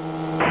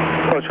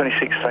 Follow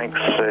 26, thanks.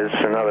 There's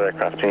another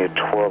aircraft in here,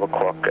 12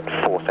 o'clock at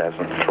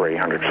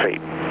 4,300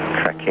 feet,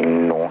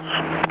 tracking north.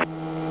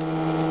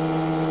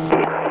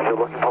 Still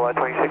looking for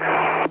 26.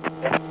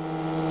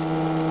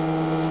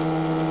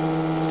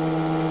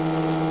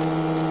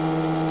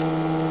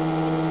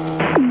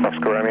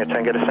 Oscar Romeo Romeo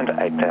Tango, descend to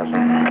 8,000.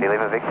 Can you leave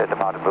a Victor,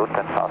 demand and build,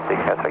 10 past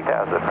 6,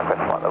 3000,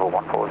 request flight level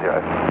 140.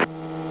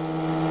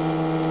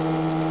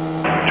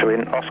 To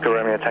in Oscar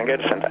Romeo Tango,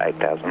 descend to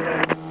 8,000.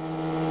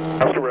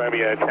 Oscar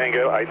Romeo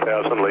Tango,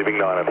 8,000, leaving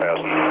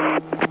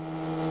 9,000.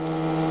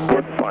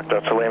 Mike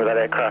Delta Lima, that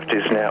aircraft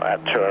is now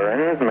at to our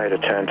end, made a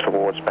turn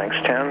towards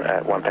Bankstown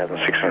at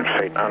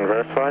 1,600 feet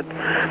unverified.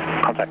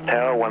 Contact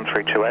tower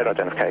 1328,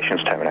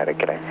 identifications terminated,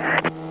 g'day.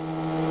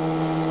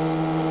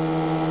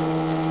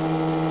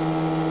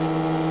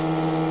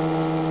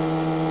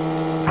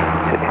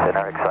 Sydney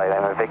Centre X-ray,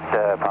 Lima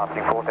Victor,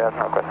 passing 4,000,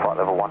 request flight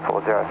level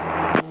 140.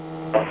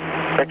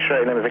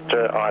 X-ray Lima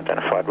Victor,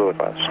 identified, will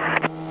advise.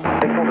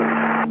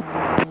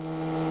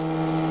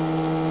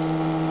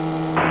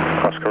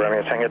 Oscar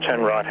Romeo Tango,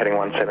 turn right, heading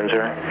 170.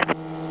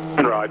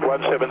 Right,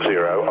 170,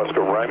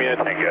 Oscar Romeo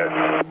Tango.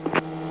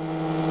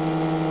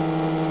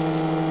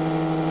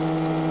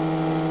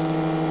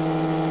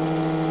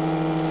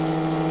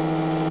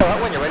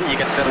 Alright, when you're ready, you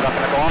can set it up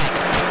in a glide.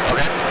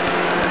 Okay.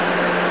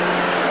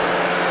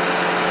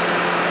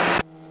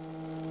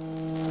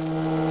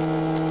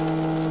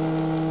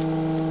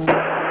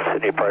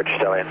 Sydney approach,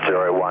 Stallion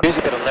 01. Use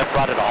a bit of left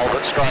rudder to hold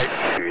it straight.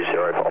 20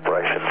 for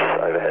operations,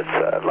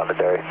 overheads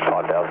Londonderry,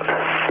 5,000.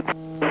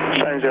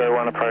 Zone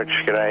 01 approach,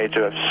 g'day,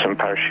 do have some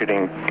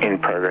parachuting in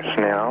progress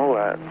now.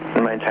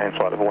 Maintain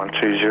flight level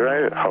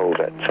 120, hold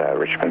at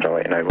Richmond, I'll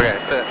let you know. Okay,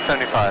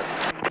 75.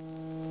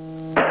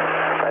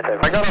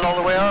 I got it all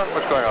the way on?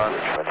 What's going on?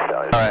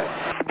 Alright.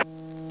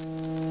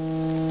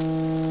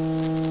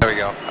 There we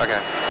go,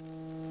 okay.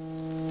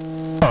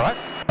 Alright.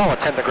 Oh,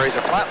 10 degrees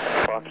of flap.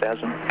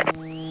 5,000.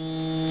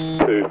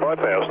 To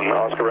 5,000,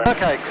 Oscar Romeo.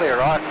 Okay, clear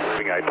right.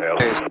 Leaving 8,000.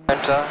 There's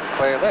enter,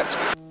 clear left.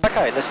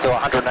 Okay, let's do a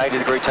 180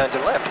 degree turn to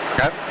the left.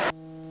 Okay.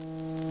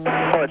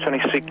 Flight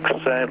 26,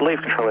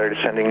 leave control area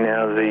descending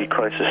now. The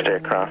closest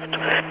aircraft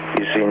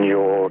is in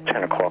your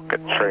 10 o'clock at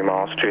 3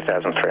 miles,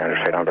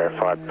 2,300 feet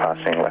unverified,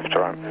 passing left to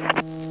right.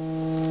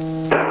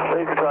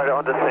 Leave control area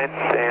on descent,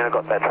 and I've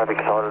got that traffic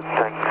sighted,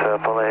 thanks,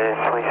 Apollo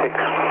 26.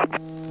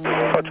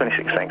 Flight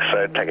 26, thanks,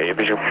 so take out your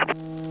visual.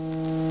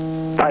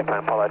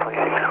 Apollo 26.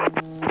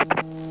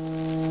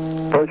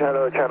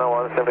 Channel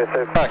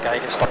 176. Okay,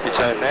 you can stop your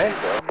turn there.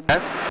 Okay.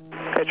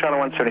 Okay, China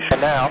 176.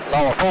 And now,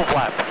 lower full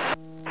flap.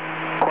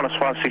 Qantas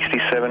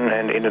 567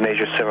 and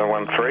Indonesia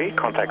 713,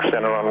 contact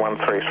center on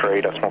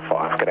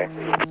 133.5, g'day.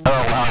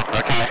 Oh wow,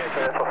 okay.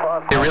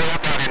 You really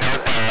have to have your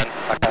nose down.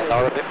 Okay,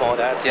 lower a bit more,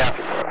 Dads, yeah.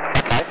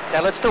 Okay,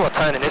 now let's do a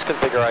turn in this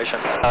configuration.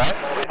 Alright?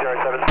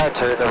 Go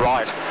to the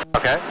right.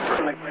 Okay.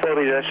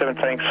 4007,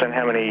 thanks, and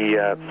how many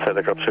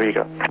further drops have you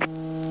got?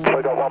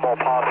 We've got one more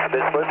pass for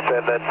this lift,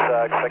 and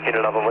that's expecting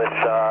another lift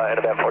in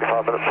about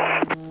 45 minutes.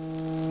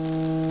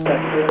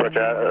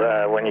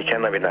 Roger, when you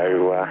can, let me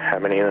know how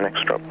many in the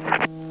next drop.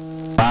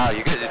 Wow,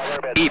 you get it's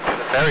steep,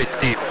 very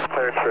steep.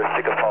 Clearance for a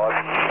stick of 5.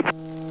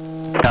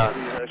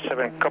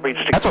 7, copied,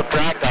 stick. That's what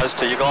drag does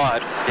to your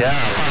glide. Yeah.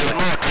 So the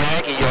more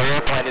draggy your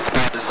airplane is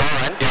by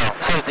design,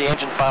 as soon as the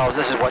engine fails,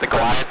 this is what the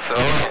glides.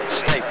 Oh, it's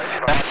steep.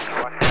 That's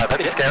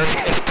scary.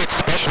 It's a bit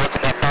special. It's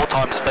about 4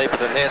 times steeper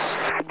than this.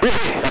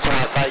 Really? That's why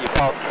I say you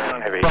follow.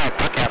 Right,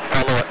 look out,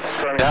 follow it.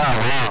 Yeah,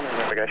 wow.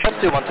 Let's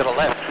do one to the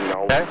left.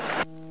 Okay.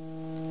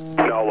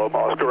 Nola,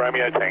 Oscar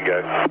Romeo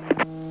Tango.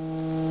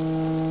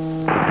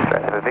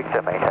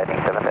 Victor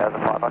maintaining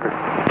 7,500.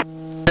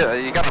 Yeah,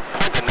 you gotta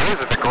point the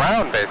nose at the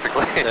ground,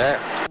 basically. Yeah.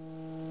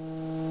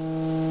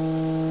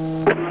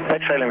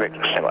 X-ray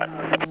Victor, stand by.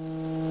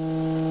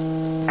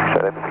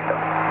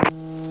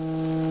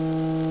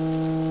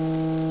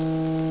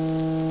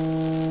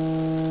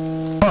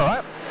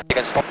 Alright, you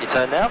can stop your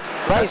turn now.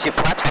 Raise your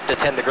flaps up to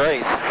 10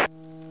 degrees.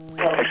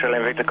 X-ray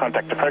Victor,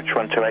 contact approach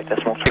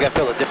 128.3. You can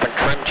feel the different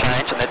trim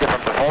change and the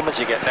different performance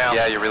you get now.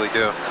 Yeah, you really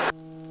do.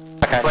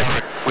 Okay. It's like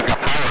we've got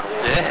power.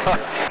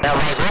 Yeah. Now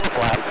raise all the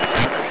flap.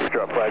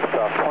 Drop flag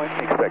start point,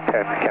 expect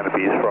 10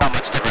 canopies from... How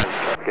much difference?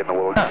 Getting the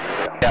wall.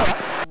 Yeah.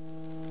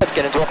 Let's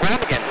get into a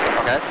climb again.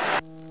 Okay.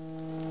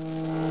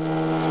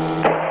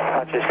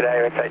 Departures today,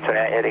 Rex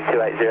 828, heading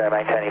 280,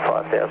 maintaining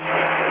 5,000.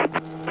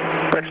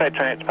 Rex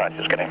 828,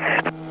 departures, g'day.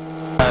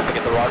 Don't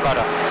forget the right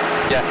rudder.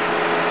 Yes.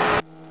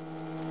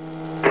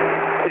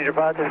 City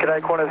departures, g'day,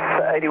 Qantas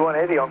 81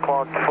 heavy on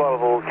climb to flight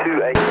level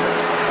 28.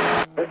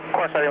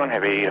 Qantas 81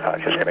 heavy,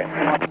 departures, g'day.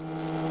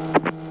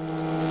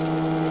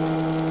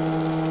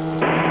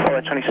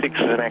 Apollo 26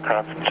 is an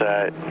aircraft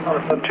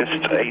just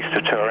east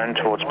of Turin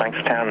towards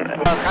Bankstown.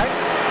 Okay.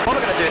 What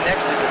we're going to do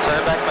next is the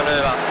turn back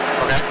manoeuvre.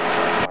 Okay.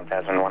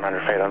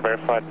 1,100 feet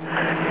unverified.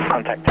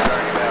 Contact tower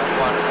about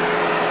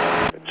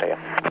 1. Good, see ya.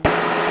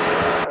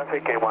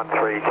 Traffic in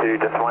 132,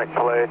 decimal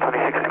Apollo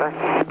 26 today.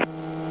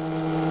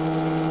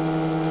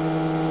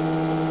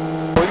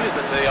 We'll use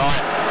the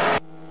DI.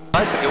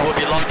 Basically, we'll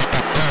be lining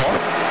up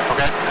north.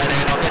 Okay. And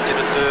then I'll get you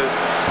to do,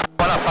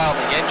 when I fail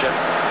the engine,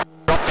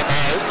 drop the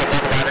nose to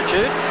low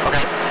altitude.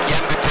 Okay.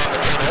 Yam between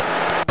the turret,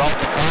 roll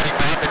to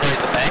 45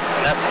 degrees of bank,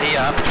 and that's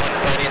here between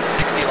the 30 and the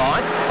 60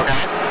 line.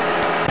 Okay.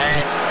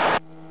 And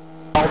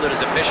hold it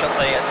as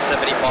efficiently at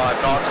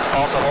 75 knots as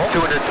possible.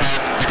 210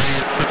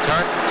 degrees of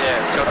turn? Yeah,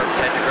 over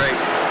 10 degrees.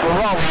 We'll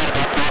roll out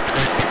about 5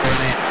 degrees before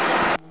then.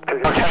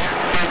 Okay,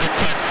 sounds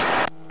intense.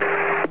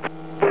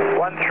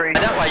 13.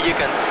 And that way you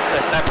can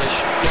establish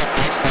your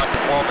baseline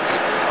performance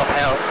of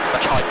how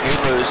much height you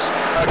lose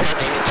in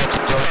terms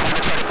of doing. I'm going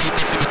to try to keep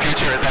this in the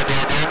future, is that the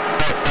idea?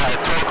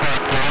 Turn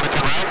right,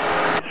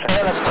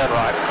 yeah, let's turn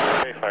right.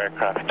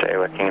 Aircraft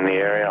working in the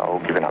area. I'll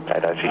give an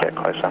update as you get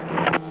closer.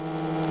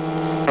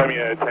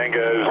 Romeo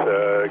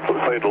Tango's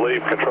clear to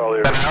leave control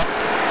area.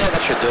 Yeah,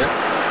 that should do.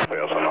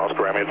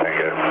 Oscar Romeo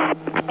Tango.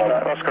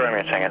 Oscar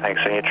Romeo Tango,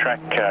 thanks. And your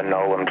track,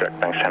 Nolan, direct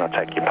bank channel,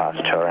 take you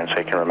past tour, and so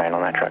you can remain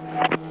on that track.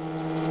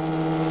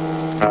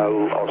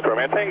 Oscar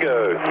Romeo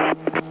Tango.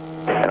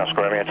 And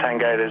Oscar Romeo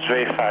Tango, there's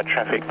VFR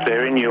traffic.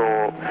 They're in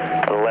your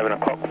 11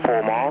 o'clock,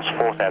 4 miles,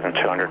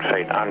 4,200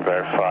 feet,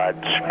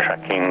 unverified,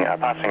 tracking,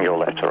 passing your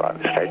left to right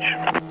at this stage.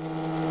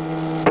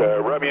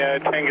 Romeo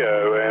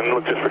Tango, and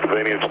look, just for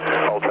convenience,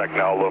 I'll track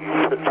Nolan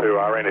to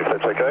RN if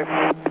that's okay.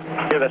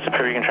 Yeah, that's the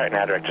proof. You can track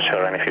now direct to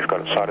RN if you've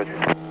got it sighted.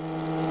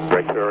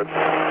 Direct to RN.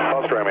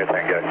 Oscar Romeo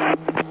Tango.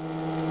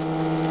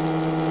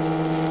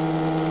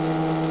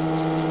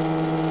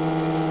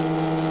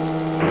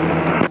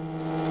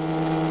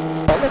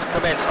 Well, let's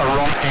commence a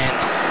right-hand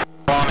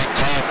climbing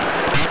turn.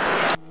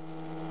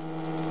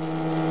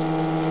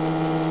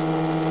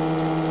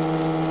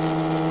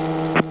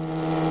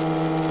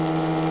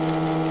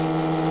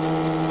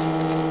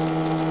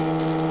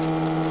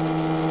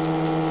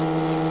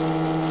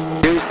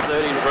 Use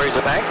 30 degrees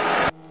of bank.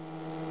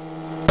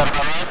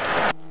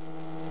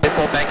 Bit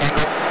more bank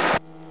angle.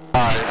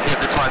 Yeah,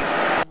 this one.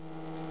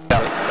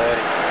 About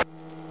 30.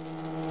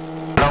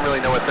 I don't really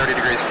know what 30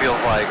 degrees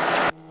feels like.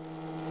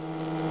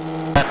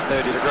 That's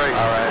 30 degrees.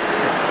 Alright.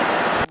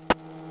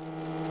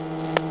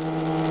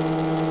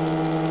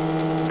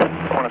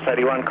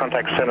 131,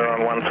 contact center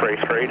on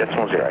 133,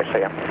 decimal 0, see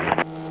ya.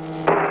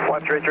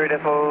 133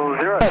 decimal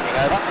 0. Taking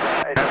over.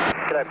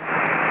 G'day.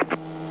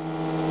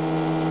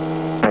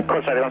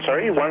 Course 81,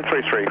 sorry,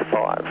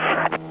 1335.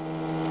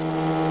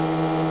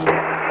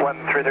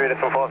 133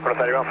 decimal 4,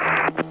 Course 81.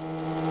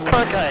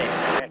 Okay.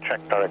 Yeah, track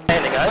direct.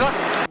 Handing over.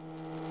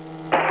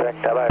 Track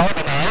double. On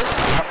the nose.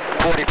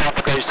 45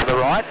 degrees to the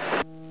right.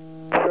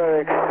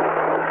 Correct.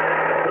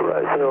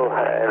 Roseville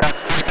has...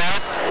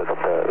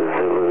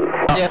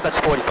 Yeah, that's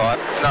 45.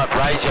 No,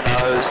 raise your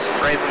nose.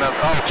 Raise the nose.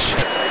 Oh,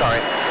 shit.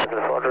 Sorry.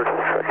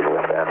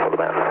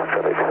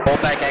 More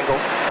back angle.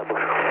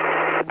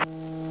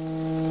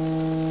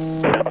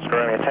 Oscar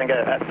Romeo Tango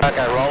at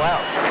Okay, roll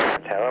out.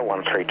 Tower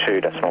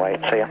 132, decimal 8,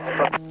 see ya.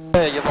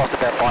 Yeah, you've lost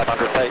about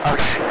 500 feet.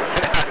 Okay.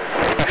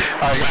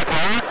 Oh, you got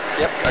power?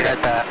 Yep, I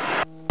got that.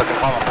 I can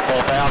climb up to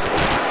 4,000.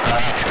 I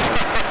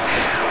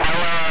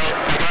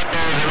got the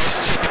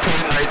relationship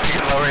between racing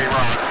and lowering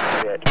right.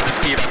 Yeah, The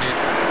speed I'm in.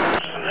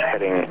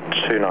 heading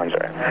 290.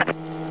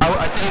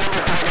 I see the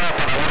numbers going up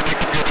and I want to make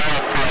them go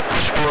down, so I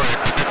push forward.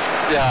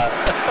 Yeah.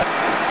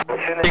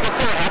 You can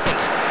see what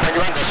happens when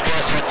you're under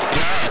stress.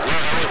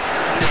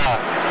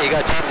 You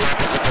go totally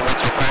opposite to what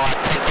you're going.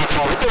 That's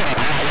why we're doing it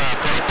high.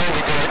 So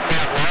we do it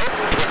down low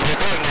because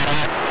we're doing that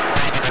at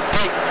 500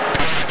 feet.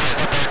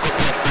 That's a very good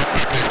place. That's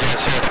not good. Yeah,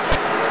 sure.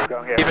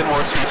 Even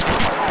more stressful.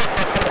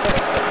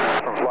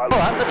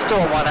 Alright, let's do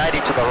a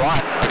 180 to the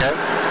right. Okay.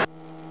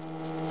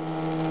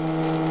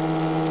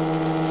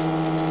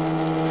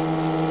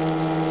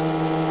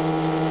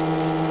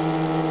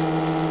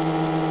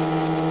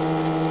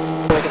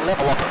 We can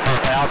level off at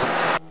 4,000.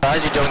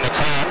 As you're doing the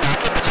turn,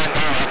 keep the turn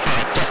going, so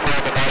just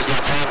lower the nose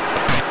your turn.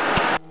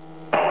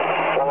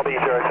 Wallaby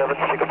 07,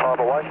 take a 5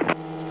 away.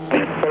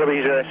 Wallaby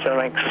 07,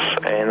 thanks,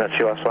 and that's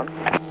your last one.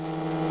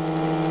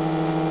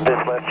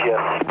 This left,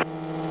 yes.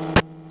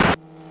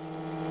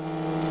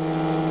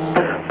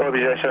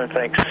 Wallaby 07,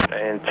 thanks,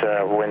 and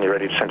when you're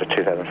ready to send a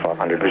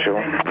 2,500 visual.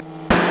 I'm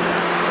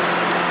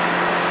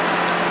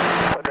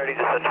ready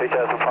to send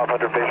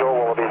 2,500 visual,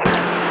 Wallaby 07.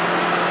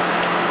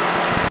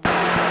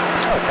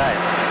 Okay.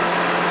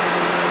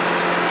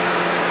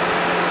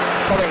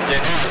 What we can do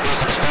now is do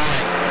some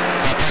stalling.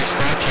 So do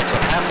stall checks of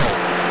hassle.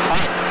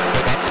 Height,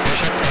 we've got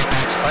sufficient.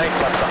 Airbags brake,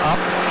 flaps are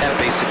up,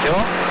 canopy secure.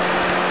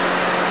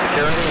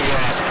 Security, you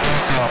are secure,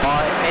 so am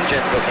I.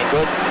 Engine's looking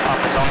good.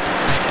 Pump is on.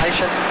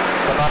 Location,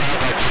 we're not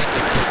over-checked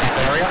in the pickup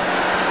area.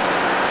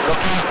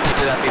 Looking, we'll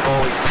do that before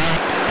we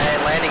start.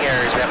 And landing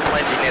areas, we have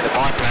plenty near the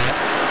bike ramp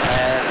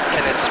and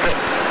Kenneth Strip.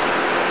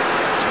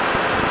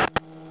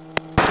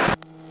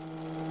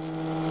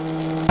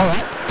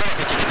 Alright.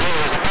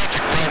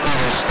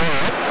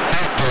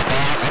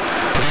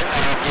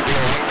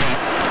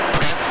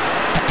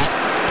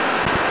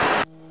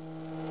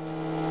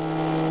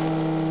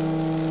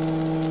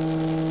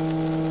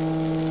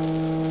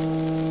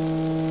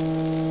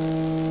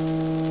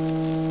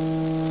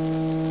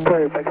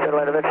 Back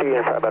satellite eventually,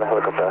 Paramount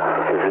helicopter,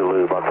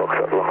 Zulu, 1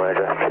 Foxtrot, long range,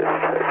 just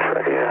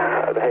ready.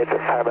 Overhead,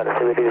 Paramount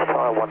activity this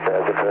time,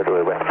 1,000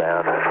 further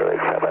westbound, really,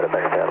 Paramount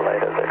back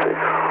satellite eventually.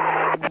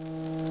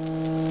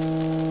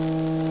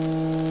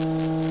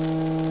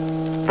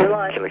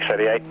 Helix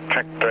 88,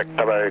 track direct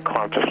double,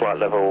 climb to flight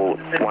level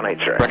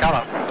 180.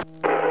 Recover.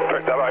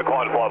 Direct Sabo,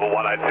 climb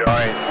 50180.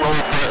 Alright, roll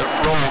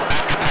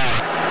after power.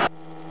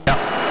 Yep.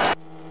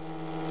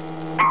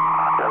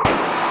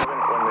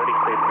 When ready,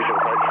 please visual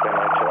approach,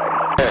 runway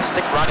 28. Yeah,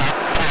 stick right up.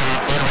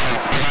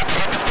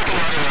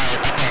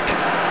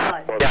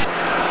 Yeah.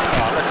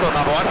 Alright, let's do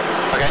another one.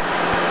 Okay.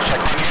 Check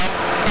on you.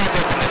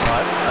 From this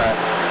side. Alright.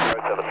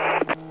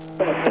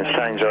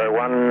 Stain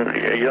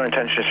 01, your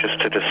intention is just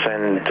to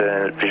descend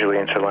visually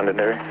into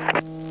Londonderry?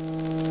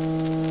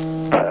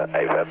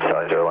 AVAP,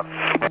 Stain 01.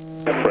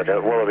 Roger,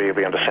 Wallaby will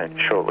be on descent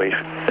shortly,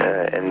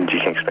 and you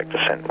can expect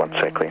descent once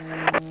they're clear.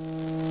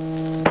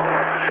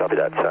 Copy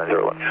that, Stain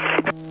 01.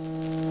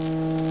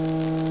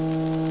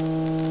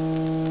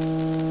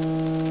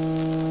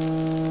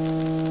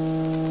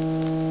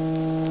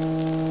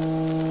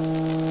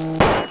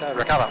 Okay,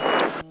 recover.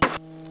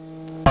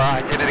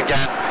 Alright, did it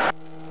again.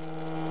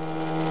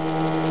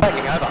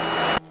 Taking over.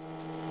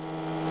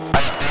 I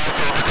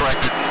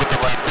overcorrected with the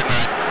left, didn't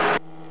I?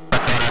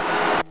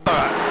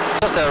 Alright,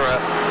 just to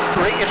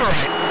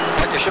reiterate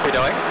what you should be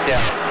doing. Yeah.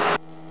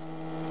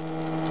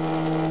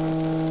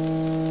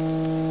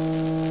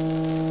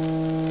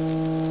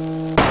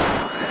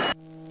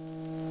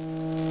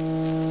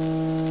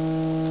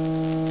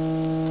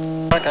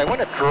 Okay, when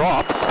it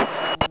drops,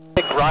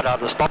 stick right out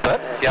to stop it.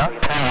 Yeah.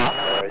 Power.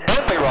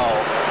 Then we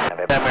roll.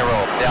 Then we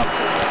roll. Yeah.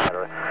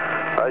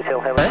 Rose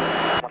Hill, Heaven.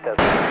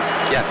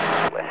 Yes.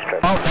 West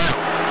traffic. Oh, down.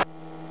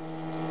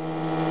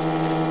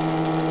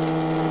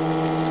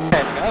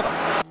 Handing over.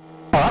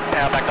 Alright,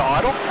 power back to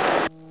idle.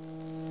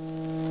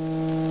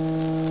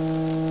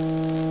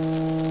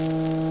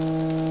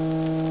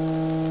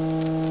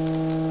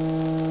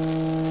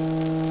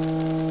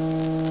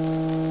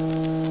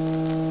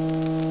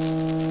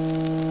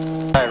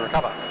 Okay,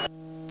 recover.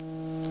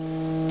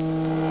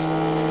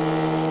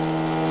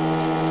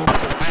 Up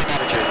to the main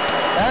attitude.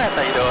 That's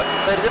how you do it.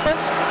 See the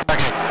difference?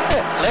 Okay.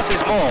 Yeah, less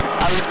is more.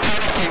 I was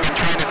panicking and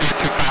trying to do it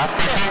too fast.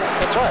 Yeah,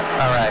 that's right.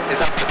 Alright, that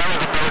was a better?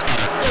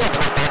 Yeah, that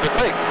was a good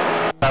thing.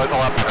 That was a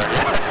lot better,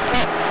 yeah.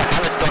 Now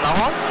let's do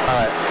another one?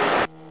 Alright.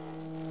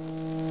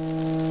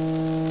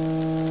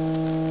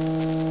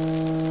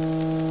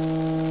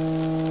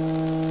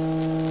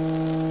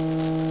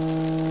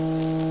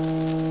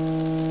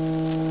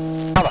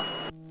 Cover.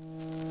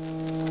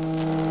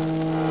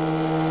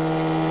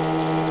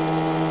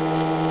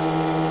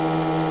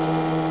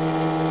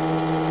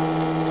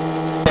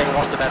 Yeah, we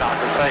lost about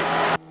 100 feet.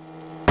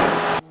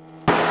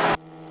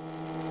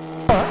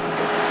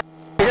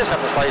 You just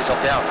have to slow yourself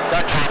down.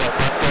 Don't try to go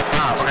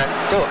fast. Okay.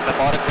 Do it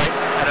methodically,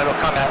 and it'll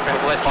come out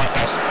with less light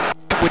loss.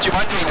 Would you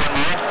mind doing one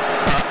more?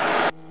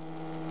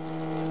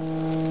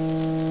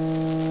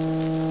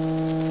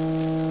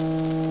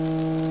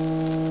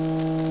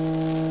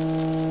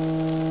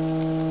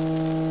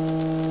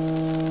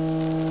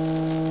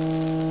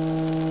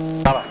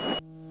 Cover.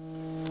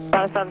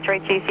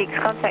 326,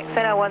 contact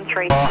center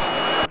 130. I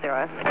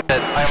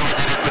only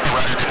did it with the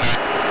rudder, didn't I?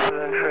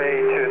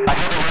 I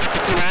had the rudder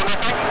for too long, I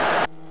think?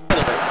 A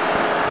little bit.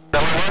 Is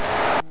that what it was?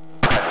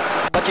 Okay.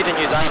 But you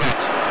didn't use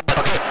ailerons.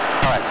 Okay.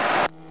 Alright.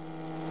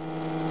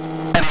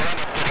 And I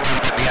ended up getting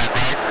out of it in the end,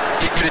 right?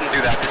 You didn't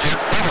do that, did you?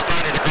 That was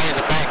 90 degrees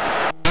of bank.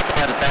 That's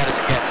about as bad as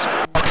it gets.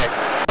 Okay.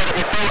 But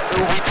if we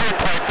turned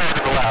quite far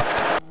to the left,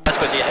 that's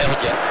because you held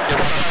you.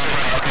 You're right.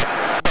 Okay.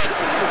 But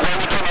when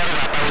we came out of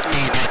that was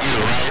me, not you,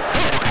 right?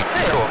 Yeah. Okay.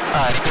 Cool.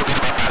 Alright, feel good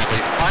about that at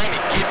least. I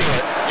ain't give you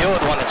it. You're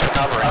the one that's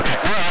recovering. Okay.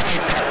 Well, I mean,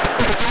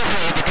 because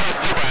usually the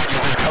guys do that,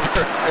 you'll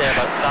recover. Yeah,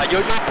 but no,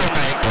 you're full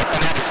make,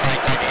 and obviously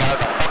taking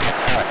over. Okay,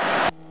 alright.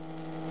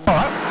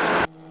 Alright.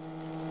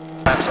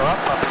 Maps are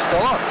up, pumping's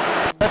still on.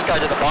 Let's go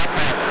to the bike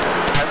man.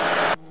 Okay.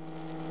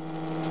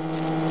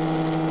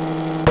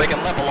 We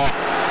can level off.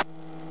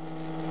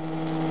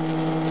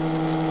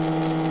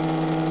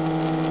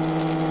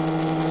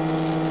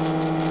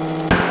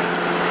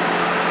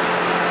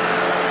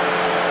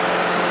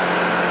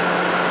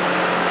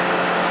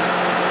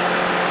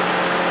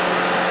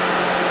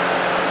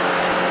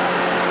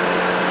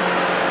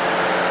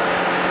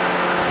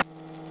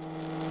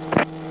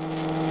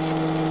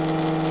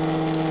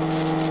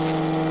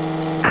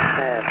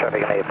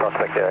 Traffic in the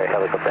prospect area,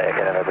 helicopter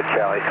in and over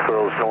Charlie,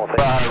 Squirrels north.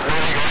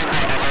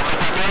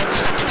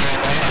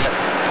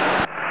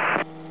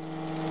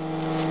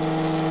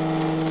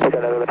 Okay,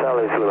 November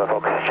Charlie, Lima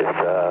Fox, just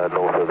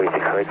north of Easy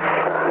Creek.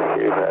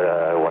 You've had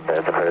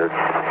 1,100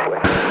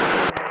 west.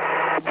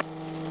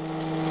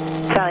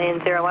 Italian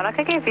 01, I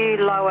could give you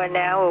lower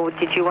now, or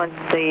did you want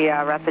the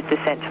rapid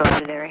descent to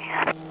Londonderry?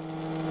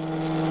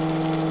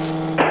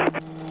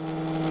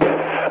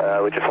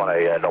 We just want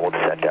a normal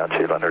descent down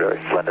to Londonderry,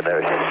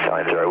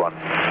 Italian 01.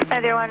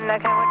 Okay, what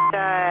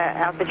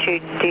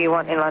altitude do you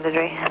want in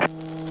Londonderry?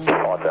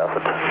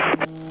 5,000.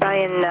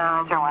 Italian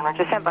 01,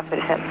 Roger, stand by for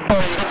descent. Oh,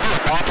 you can see a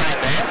bike man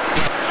there.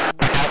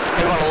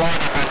 You want to line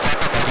up and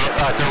take up to the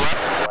left?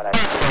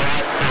 To the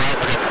right.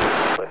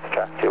 Left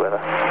track, 2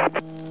 weather.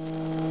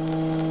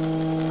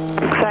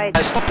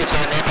 Say, Stop your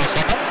zone there for a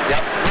second.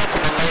 Yep. Right to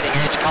the leading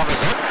edge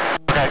covers it.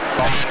 Okay,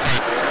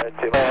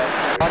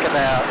 like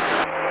about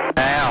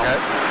now. Okay.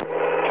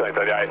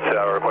 238,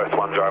 request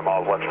 1 10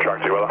 miles left to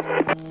track 2 weather.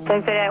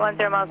 1038,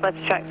 10 miles left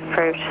to track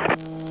approved.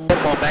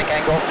 More bank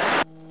angle.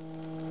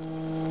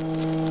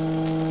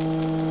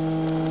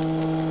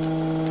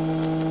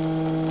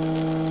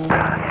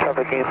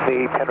 Traffic in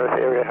the Penrith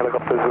area,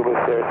 helicopter Zulu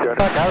 009.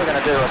 Okay, we're going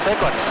to do a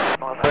sequence.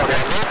 We're going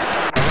to look,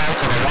 around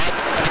to the right,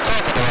 and a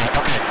turn to the right.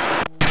 Okay.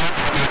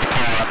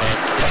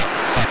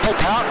 So full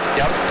power.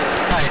 Yep.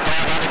 Hey,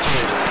 down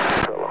attitude.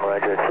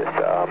 Roger, it's just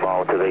a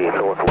mile to the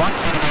north. 1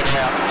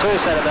 centimetre out, 2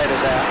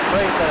 centimetres out, 3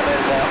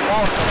 centimetres out,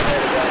 4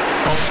 centimetres out.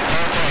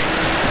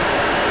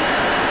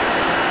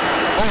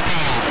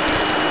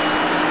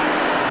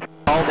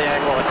 Hold the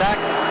angle of attack.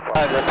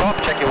 Over the top,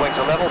 check your wings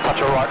are level, touch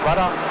your right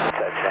rudder.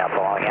 So it's now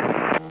following you.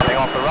 Coming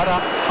off the rudder,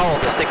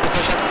 hold the stick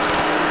position.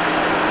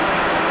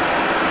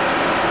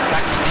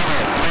 Back to the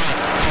level, 1,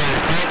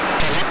 2, 3,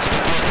 to left to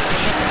the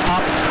position.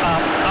 Up,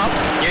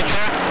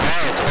 neutral,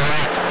 roll to the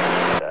right.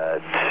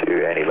 To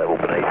any level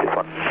beneath this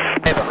one.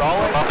 Pivot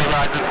rolling. Up the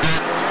horizon's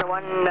good.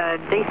 1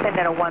 descent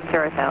and a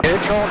 10,000.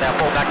 Neutral, now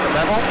fall back to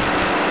level.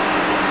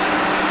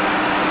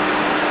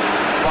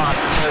 1,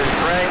 2, 3.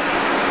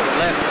 To the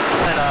left,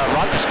 centre,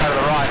 right, just go to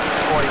the right.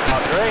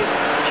 45 degrees.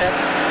 Check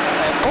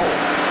and pull.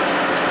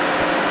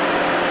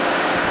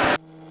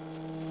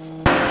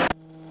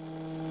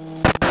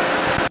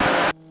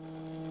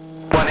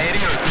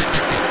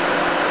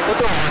 We'll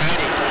do a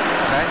 180.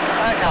 Okay.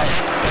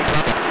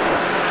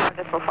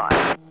 Just for 5.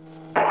 Okay.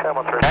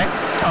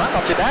 Alright,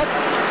 not too bad.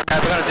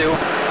 And we're going to do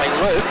a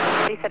loop,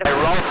 a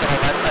roll to the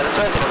left, and a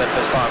turn to the left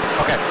this time.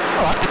 Okay.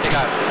 Alright, good to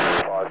go.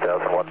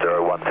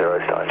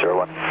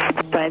 50101001.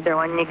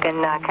 01, you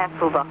can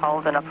cancel the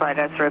hold and operate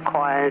as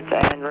required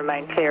and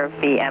remain clear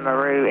of the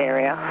Amaru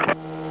area.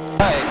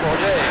 Hey,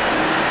 4G.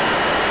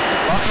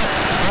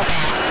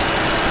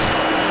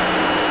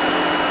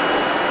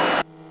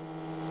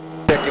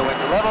 Check your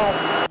wings level,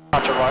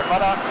 touch your right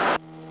rudder.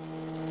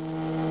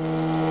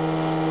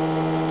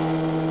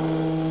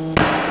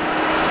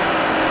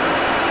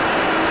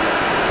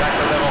 Back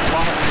to level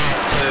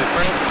 5, 2,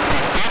 3.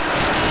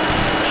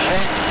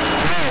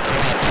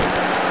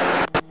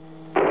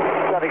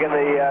 Traffic in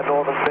the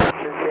northern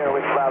section, Sierra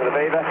with Bravo to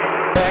Beaver.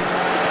 Check.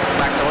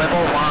 Back to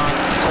level 1,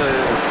 2,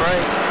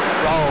 3.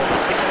 Roll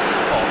 60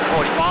 or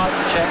 45.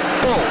 Check.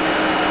 Pull.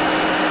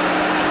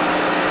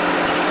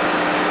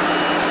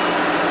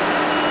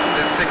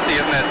 It's 60,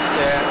 isn't it?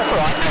 Yeah, that's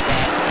alright.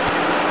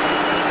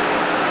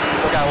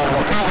 We'll go all the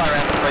way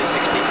around to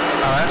 360.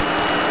 Alright.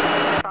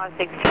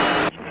 560.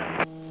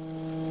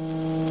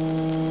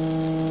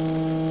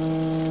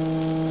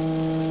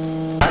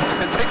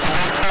 It takes a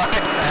long time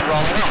and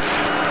rolling off.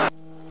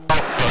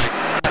 Oh, sorry.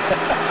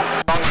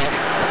 Wrong way.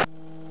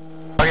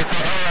 Okay, so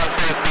everyone's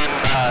first in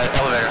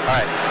elevator.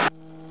 Alright.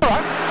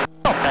 Alright.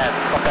 Not bad,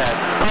 not bad.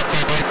 Last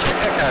time we check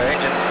echo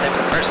engine, temp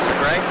compressors are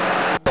great.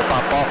 We'll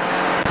bump off.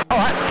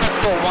 Alright, let's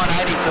do a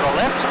 180 to the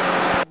left.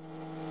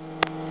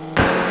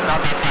 Not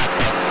that fast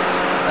though.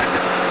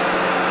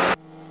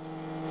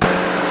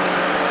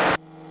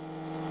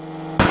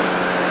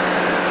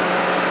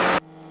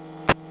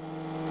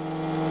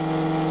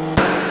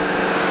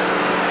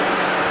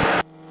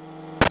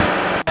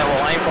 And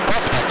we'll aim for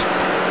prospect.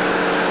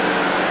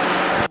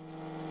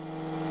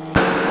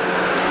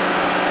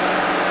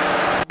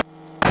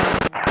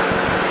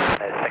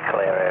 There's the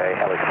clear area,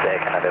 helicopter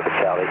coming over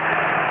Charlie.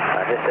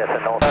 Just out the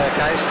north.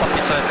 Okay, stop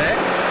your turn there.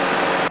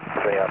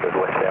 300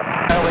 westbound.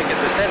 And we can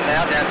descend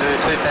now down to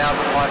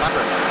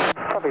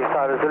 2,500. Copy,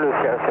 Sierra Zulu,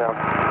 Sierra South.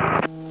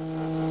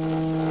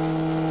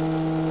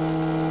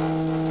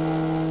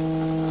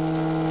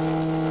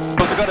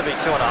 Because we've got to be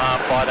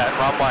 2.5 by that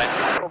runway.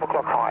 12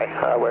 o'clock high,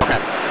 we're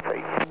at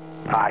 3.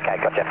 Okay,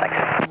 gotcha, thanks.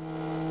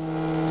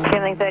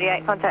 Tuning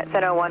 38, contact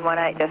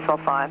 0118, decimal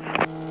 5.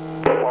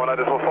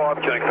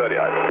 10.5, tuning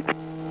 38.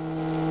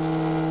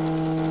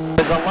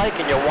 There's a lake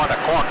in your 1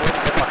 o'clock, which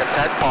looks like a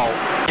tadpole.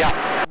 Yeah.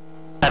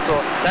 That's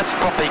all. That's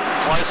probably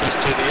closest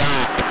to the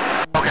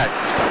okay.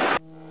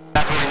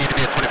 That's where we need to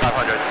be at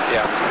 2,500.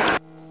 Yeah.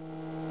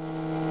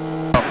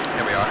 Oh,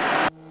 here we are.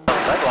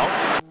 Doesn't take long.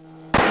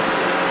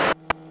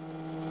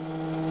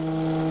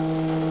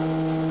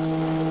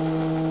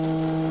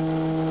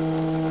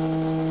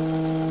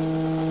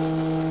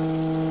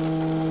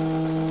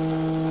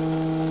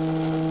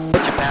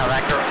 Put your power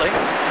accurately.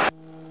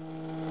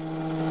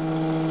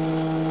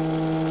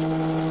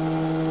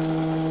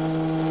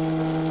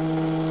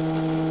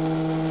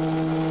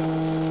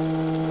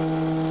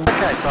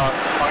 Okay, so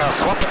I'm going to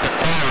swap it to 10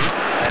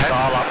 and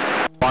dial up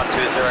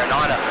 1209.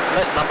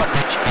 Less number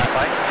crunch that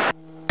way.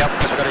 Yep,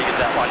 because we've got to use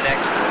that one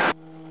next.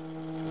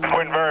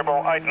 Wind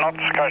variable 8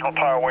 knots, occasional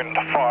tailwind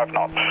 5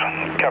 knots.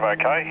 Cab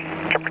okay.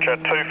 Temperature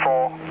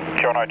 24,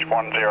 QNH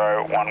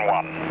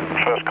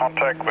 1011. First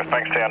contact with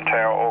Bankstown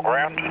Tower or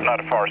ground.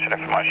 Notify receipt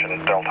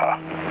information Delta.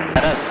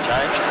 That hasn't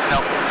changed.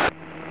 Nope.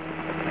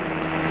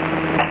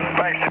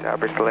 Bankstown.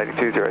 Bristol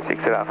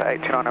 8206 at Alpha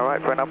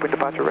 8908 for an upwind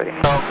departure ready.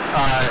 So,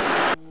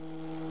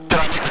 should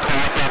I make the call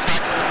right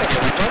prospect?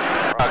 Yeah, we do.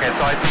 Okay,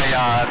 so I say,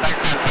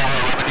 Bankstown Tower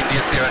 11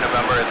 India Sierra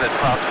November is at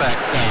prospect,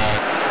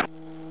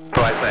 what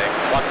do I say?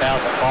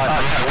 1,500.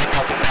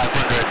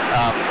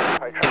 1,500.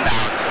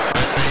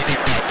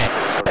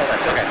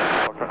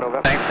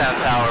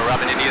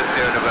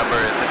 Sierra November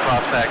is at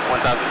Prospect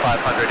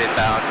 1500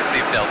 inbound,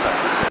 receive Delta.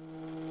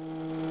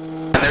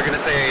 And they're going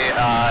to say,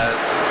 I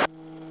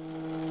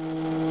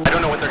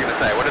don't know what they're going to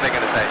say. What are they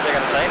going to say? They're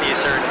going to say India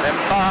Sierra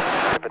November.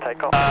 For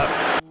takeoff.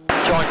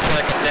 Joint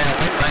second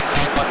downwind,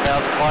 maintain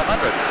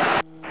 1500.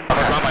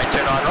 Okay. Runway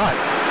 29 right.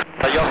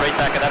 So your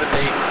feedback of that would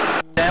be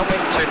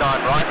downwind 29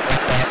 right,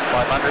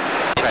 1500,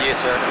 India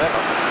Sierra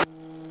November.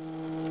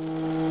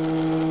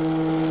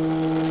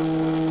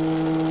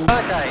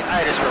 Okay,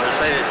 8 is for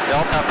received, it's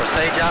Delta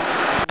procedure.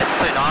 It's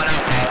 29,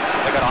 so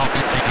we've got a whole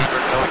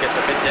 1500 until we get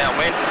to mid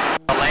downwind.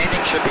 The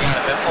landing should be out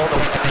of all the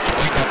way to the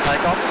week on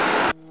takeoff.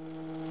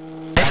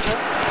 Engine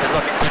is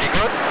looking pretty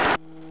good.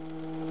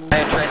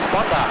 And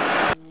transponder.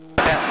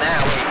 About now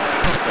we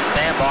put it to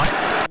standby,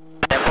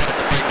 then put it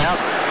to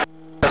 3000.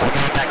 Because we're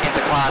going back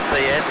into Class D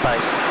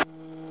airspace.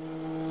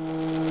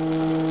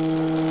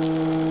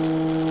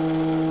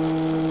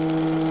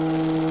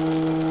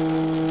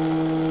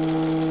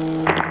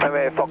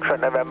 Foxtrot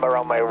November,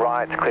 runway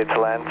right, cleared to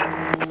land.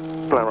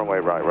 Runway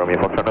right, Romeo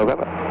Foxtrot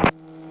November.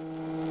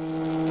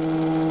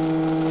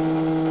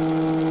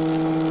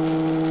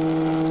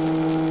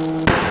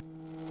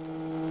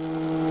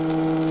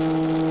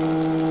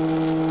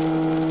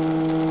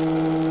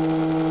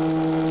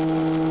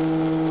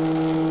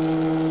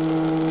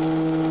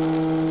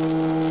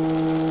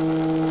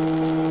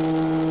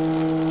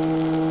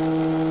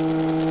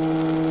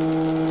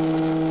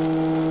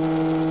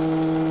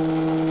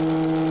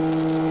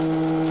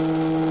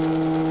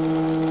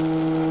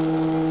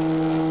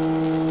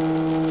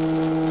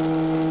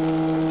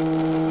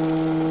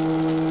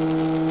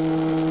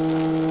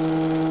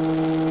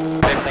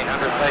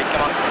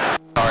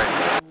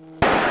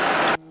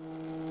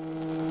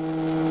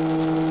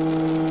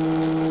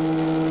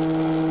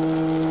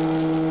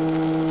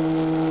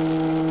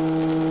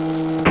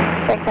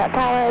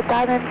 Tower,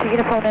 Diamond to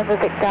uniform number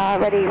Victor,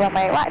 ready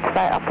runway right,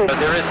 flight upwards. So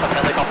there is some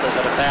helicopters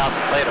at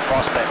 1,000 feet at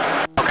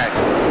Prospect. Okay.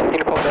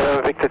 Uniform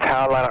number Victor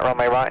Tower, line up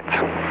runway right.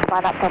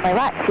 Line up runway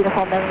right,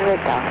 uniform number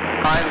Victor.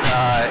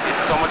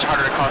 It's so much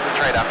harder to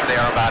concentrate after the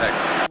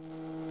aerobatics.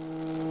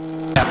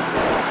 Yeah.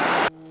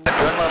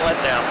 Adrenaline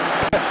let down.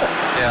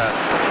 Yeah.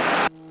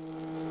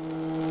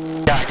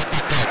 Yeah, I guess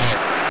that's it.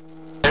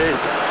 It is.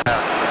 Yeah.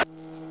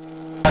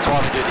 That's why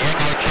we do the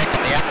echo check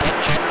and the outlet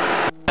check.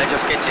 They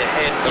just get your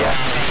head. Yeah.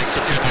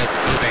 It's your head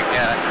moving,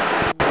 yeah.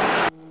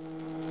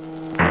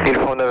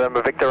 Uniform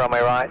November Victor,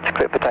 runway right,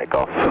 clear for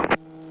takeoff. Runway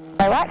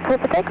right, clear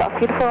for takeoff,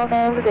 uniform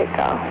November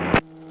Victor.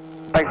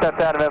 Thanks,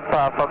 that's out of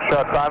Empire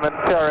Foxtrot, Diamond,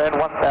 CRN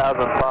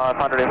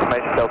 1500,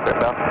 information Delta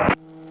inbound.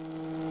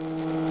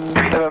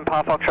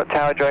 Empire Foxtrot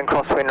Tower, join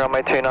crosswind,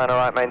 runway 29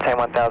 right, maintain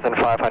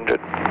 1500.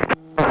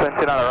 Crosswind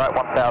 29 right,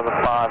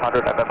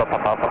 1500, November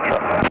Papa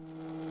Foxtrot.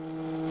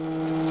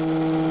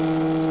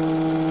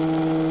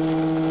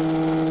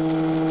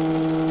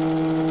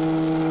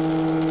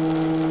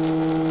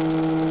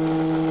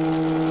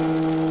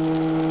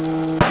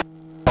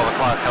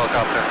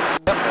 Helicopter.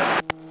 Yep.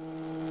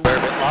 We're a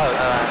bit low.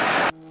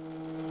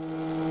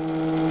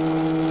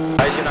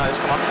 Raise your nose,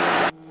 come on.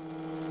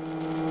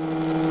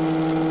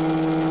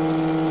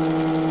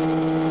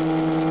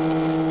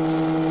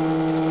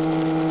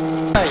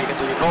 Hey, you can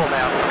do your call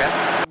now, okay?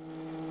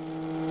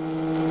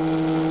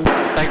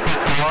 Thanks for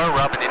the tower.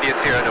 Robin India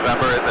Sierra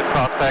November is at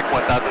Prospect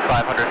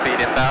 1500 feet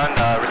inbound.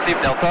 Receive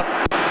Delta.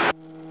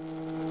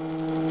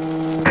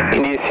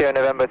 India Sierra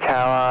November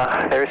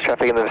Tower, there is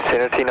traffic in the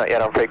vicinity, not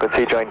yet on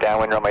frequency, join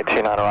downwind, runway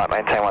 29 right,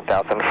 maintain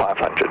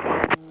 1500.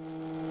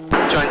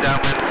 Join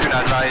downwind,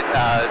 29 right,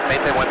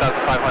 maintain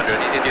 1500,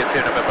 India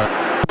Sierra November.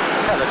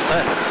 Yeah, let's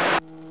turn.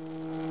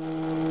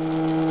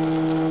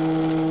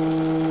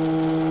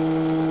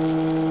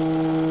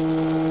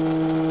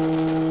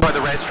 For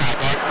the racetrack,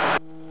 right?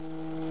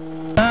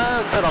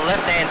 To the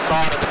left-hand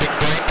side of the big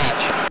green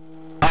patch.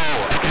 Oh,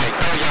 okay.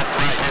 Oh, yes,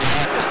 right.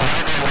 Yeah, just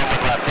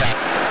one left, yeah.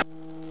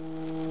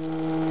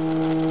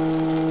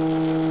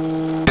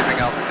 Using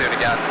altitude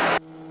again.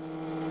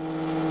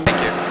 Thank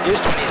you. Use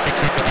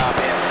 2600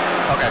 RPM.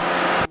 Okay.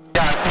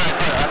 Yeah,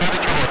 I'm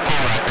having trouble with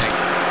power, I think.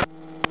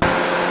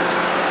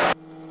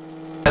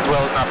 As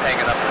well as not paying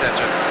enough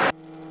attention.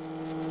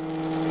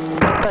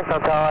 Thanks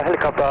on tower,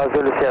 helicopter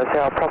Zulu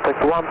Sierra,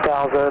 Prospect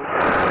 1000,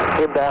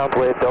 inbound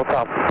with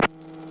Delta.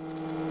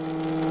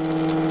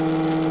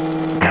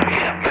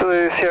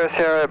 Zulu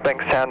Sierra,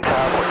 Bankstown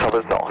Tower, Port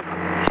Toppers North.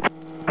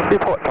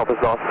 Report Toppers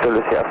North,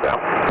 Zulu Sierra.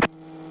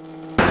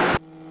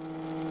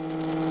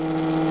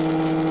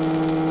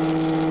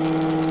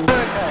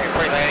 Okay,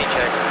 pre-landing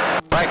check.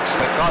 Brakes,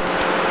 we've got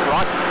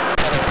right.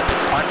 Pedal's a bit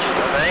spongy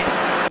for me.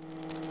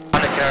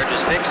 Undercarriage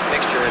is fixed,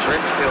 mixture is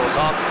ripped, fuel's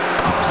on.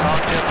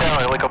 Sergeant,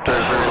 Tower, helicopter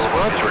Zulu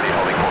West. He's ready,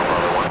 holding point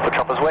brother 1 for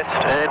Choppers West,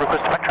 and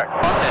request to backtrack.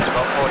 content's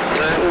got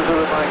 42.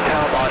 Zulu Mike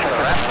Tower, Lights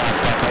are out.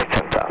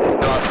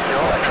 Nice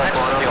secure. Backtrack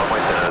line up,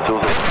 runway Zulu.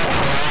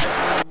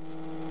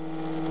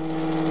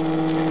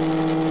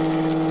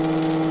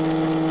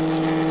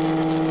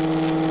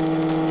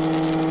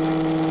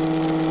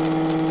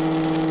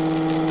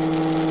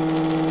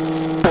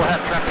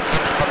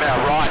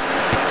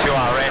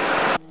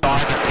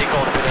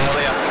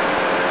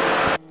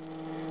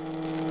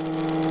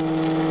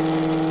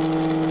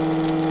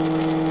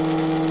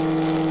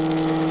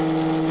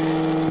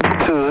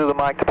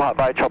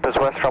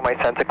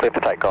 runway centre, clear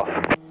for takeoff.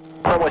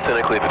 Runway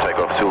centre, clear for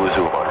takeoff, Zulu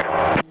Zulu Mike.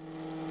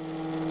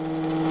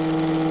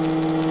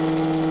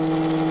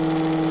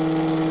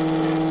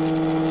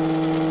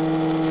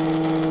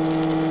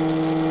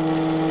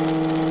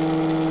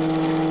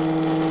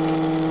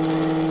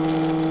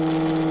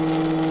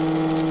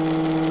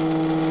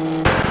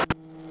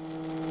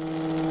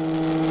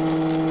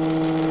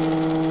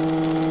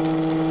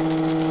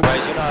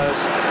 Raise your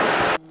nose.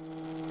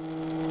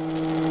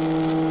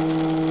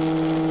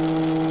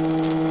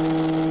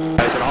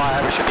 Raise it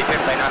higher, we should be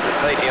 1,500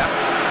 feet here.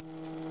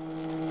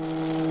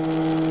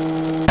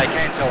 They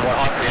can tell what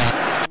height we are.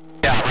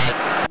 Yeah,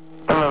 right.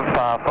 11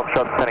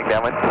 Foxtrot, turning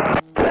downwind.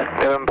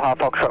 11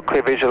 Foxtrot,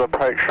 clear visual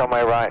approach,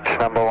 runway right,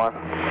 number 1.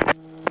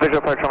 Visual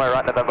approach, runway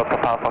right, November,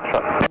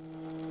 Foxtrot.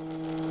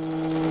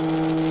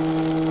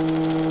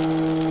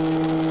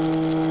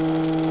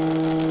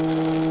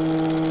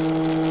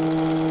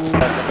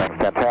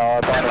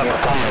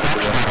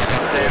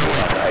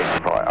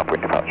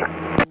 Upwind departure.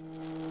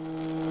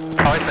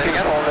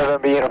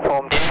 November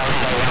uniform.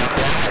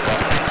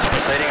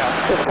 Preceding us.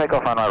 Just take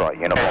off runway right,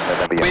 uniform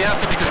November. We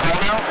have to be control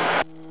now.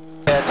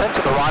 Yeah, turn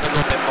to the right a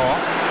little bit more.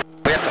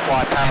 We have to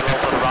fly parallel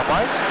to the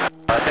runways.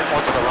 A bit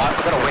more to the right.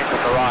 We've got a wind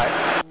from the right.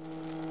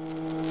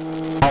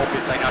 Hold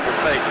 1,500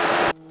 feet.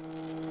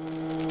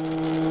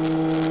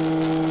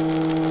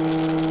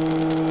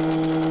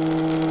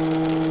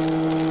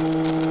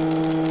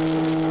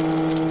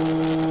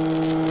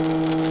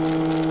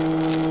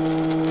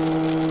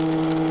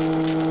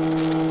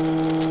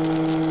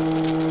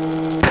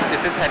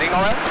 Heading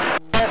alright?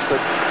 That's good.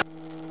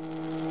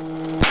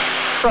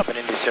 Dropping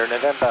India Sierra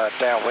November,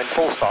 downwind,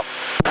 full stop.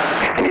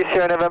 India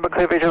Sierra November,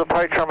 clear visual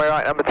approach, runway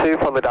right, number 2,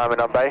 follow the diamond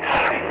on base.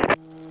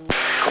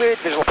 Cleared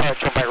visual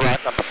approach, runway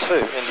right, number 2,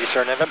 India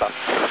Sierra November.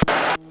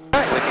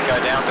 Okay, we can go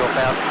down to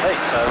 1,000 feet,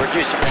 so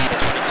reduce your power to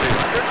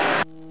 2,200.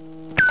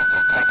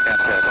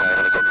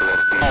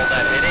 Hold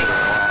that heading.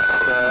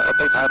 A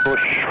big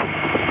ambush,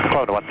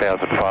 climb to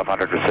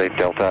 1,500, receive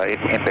Delta,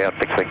 inbound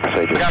fixed wing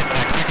procedure. Go for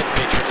that cricket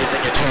pitch, which is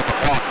in your 12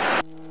 o'clock.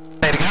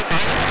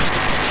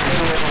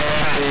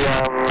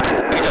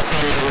 You just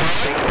see the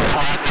thing.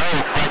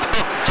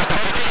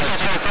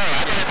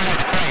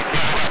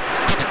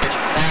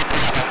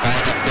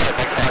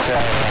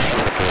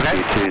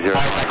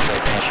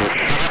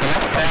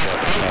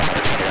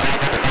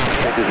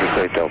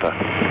 Receive Delta.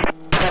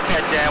 That's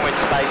our downwind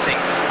spacing.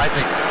 I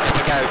think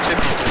we go 2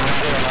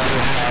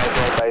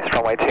 base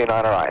runway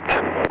 29 right.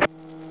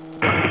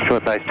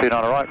 Short base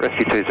 29 right,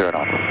 rescue 209.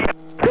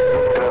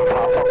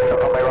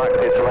 Runway right,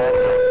 clear to land.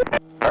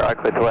 Alright,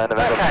 clear to land.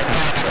 Okay.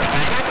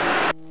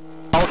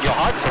 Hold your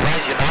height, so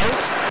raise your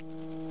nose.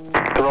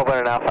 To Robin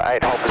and Alpha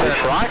 8, hold position.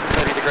 Turn right,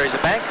 30 degrees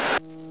of bank.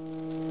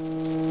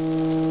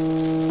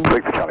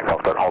 Click the Charlie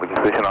Foxtrot, holding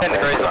position. 10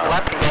 degrees of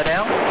flap, and go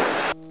down.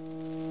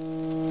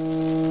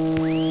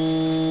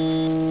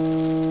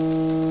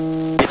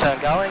 Your turn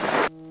going.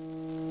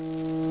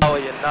 Lower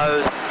your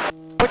nose.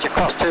 Put your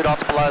cross 2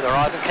 dots below the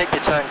horizon, keep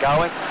your turn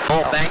going.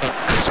 More bank,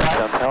 this way.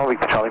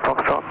 Charlie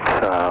Foxtrot.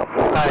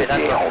 Okay,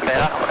 that's looking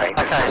better.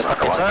 Okay,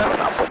 stop your turn.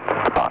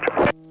 Departure.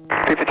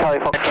 Keep the Charlie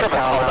Foxtrot.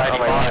 Hold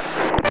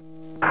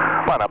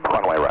 85. Line up,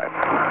 runway right.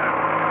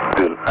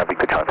 Good,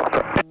 Big Charlie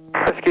Foxtrot.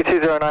 Rescue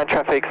 209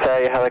 traffic,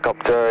 say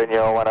helicopter in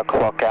your 1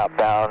 o'clock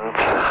outbound,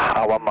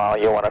 1 mile,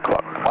 your 1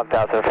 o'clock,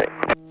 1,000 feet.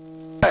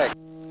 Okay,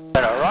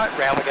 turn right,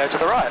 round we go to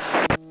the right.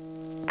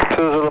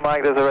 Zulu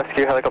Mike, there's a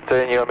rescue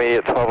helicopter in your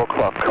immediate 12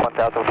 o'clock,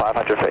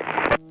 1,500 feet.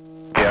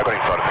 Yeah, I got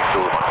inside of things,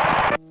 Zulu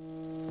Mike.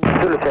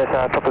 Zulu says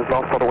top is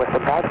north for the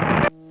western pad.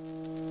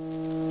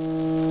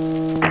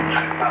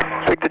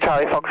 Victor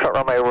Charlie Foxtrot,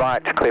 runway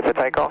right, clear for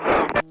takeoff.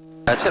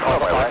 That's it,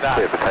 hold it like that.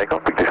 Clear for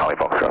takeoff, Victor Charlie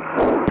Foxtrot.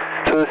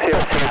 Zulu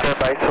Sierra, Sierra,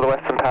 base for the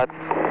western pad.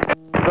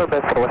 Zulu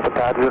base for the western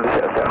pad, Zulu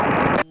Sierra.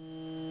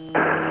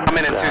 I'm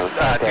in too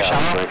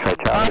shallow.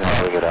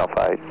 Charlie at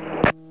Alpha 8.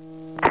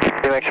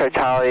 New X-ray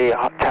Charlie,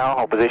 tower,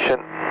 hold position.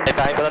 Keep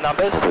aim for the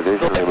numbers, a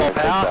little bit more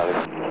power.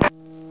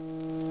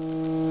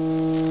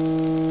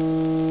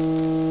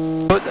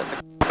 Good, that's a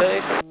good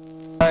speed.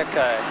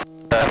 Okay.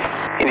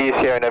 India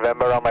Sierra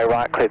November, runway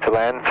right, clear to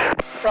land.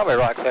 Runway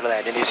right, clear to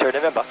land, India Sierra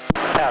November.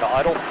 Power to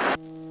idle.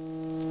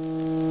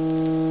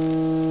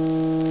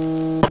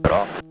 Hold it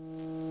off.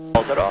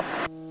 Hold it off.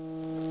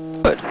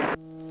 Good.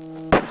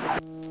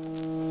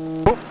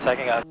 Ooh,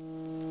 taking over.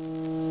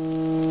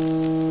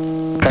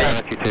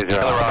 Rescue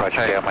 209, approach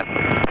downwind.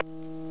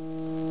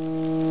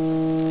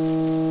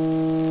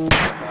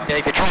 Yeah,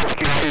 if you try to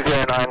Rescue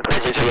 209, clear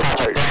visual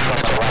approach.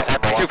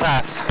 Too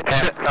fast.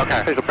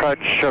 Okay. Visual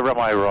approach,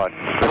 runway right.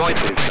 I've only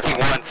been braking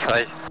once, so...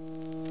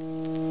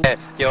 Yeah,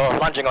 you're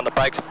lunging on the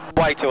brakes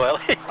way too early.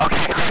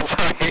 Okay,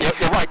 sorry.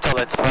 You wait till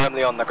it's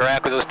firmly on the ground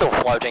because it was still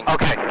floating.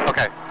 Okay,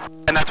 okay.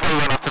 And that's when we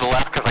went off to the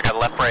left because I got a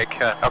left brake.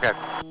 Okay.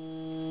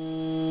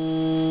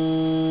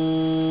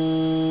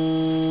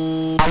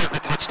 How was the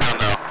touchdown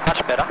though?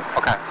 Much better.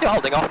 Okay. You're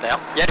holding off now.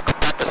 You had a good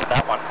practice at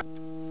that one.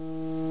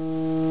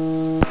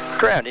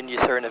 Ground India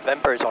Sierra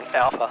November is on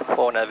Alpha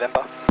for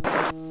November.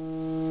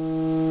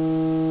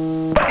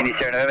 India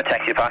Sierra November,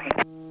 taxi to parking.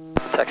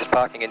 taxi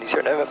parking in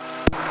Sierra November.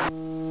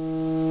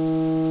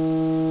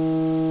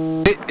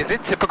 Is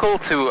it typical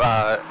to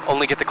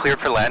only get the cleared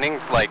for landing,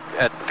 like,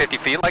 at 50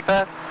 feet like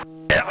that?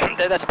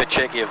 Yeah, that's a bit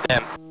cheeky of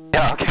them.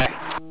 Yeah, okay.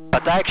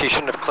 But they actually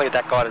shouldn't have cleared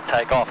that guy to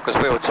take off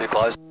because we were too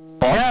close.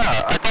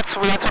 Yeah, that's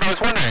what I was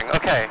wondering.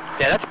 Okay.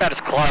 Yeah, that's about as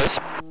close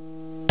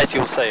as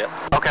you'll see it.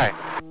 Okay.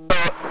 So,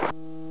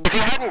 if you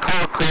hadn't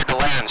called clear to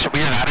land, should we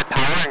have added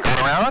power and gone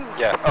around?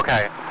 Yeah.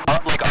 Okay.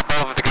 Like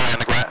above the guy on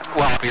the ground.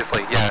 Well,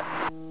 obviously, yeah.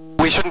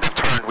 We shouldn't have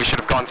turned. We should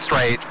have gone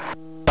straight,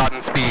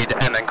 gotten speed,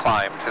 and then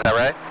climbed. Is that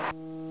right?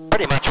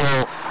 Pretty much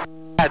all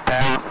had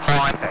power,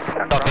 climb,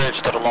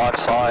 diverge to the live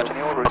side,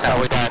 so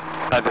we don't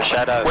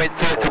overshadow. Wait,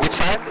 to which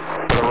side?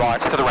 To the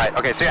right. To the right.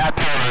 Okay, so you add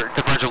power,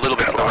 diverge a little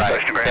bit to the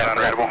right. Yeah,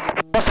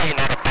 also, you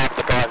know the back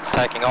the guy that's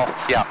taking off.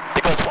 Yeah.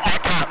 Because I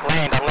can't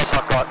land unless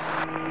I've got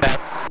about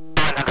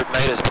 900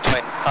 metres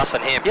between us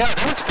and him. Yeah,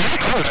 that was very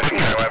close.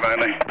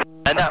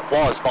 And that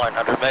was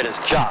 900 metres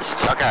just.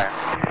 Okay.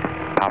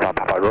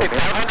 Papa Romeo.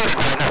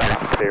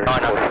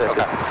 900,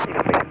 okay.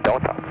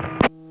 Delta.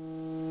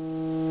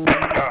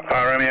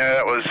 Romeo,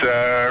 that was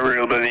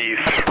real beneath.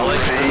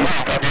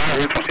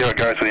 See how it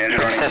goes with the engine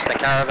running. Cessna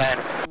Caravan.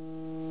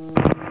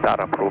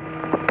 Data proof.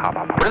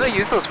 Papa. What do they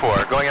use those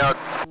for? Going out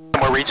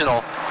somewhere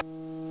regional?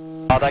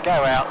 Oh, they go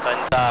out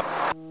and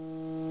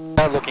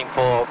they're looking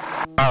for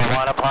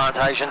marijuana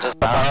plantations and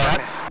stuff like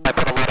that. They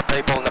put a lot of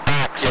people in the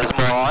back so there's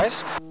more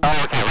eyes.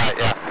 Oh, okay, right,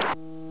 yeah.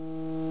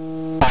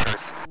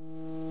 Spotters.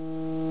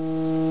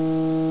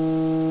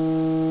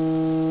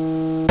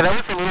 That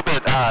was a little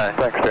bit,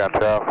 Thanks, John. a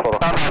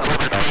little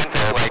bit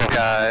frantic, like,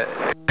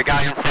 the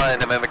guy in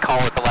front and then the call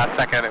at the last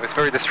second. It was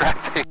very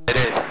distracting. It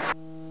is.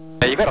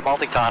 Yeah, you got to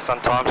multitask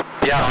sometimes.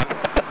 Yeah.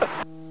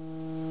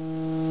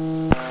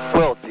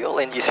 Well, fuel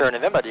in Sierra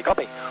November, do you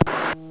copy?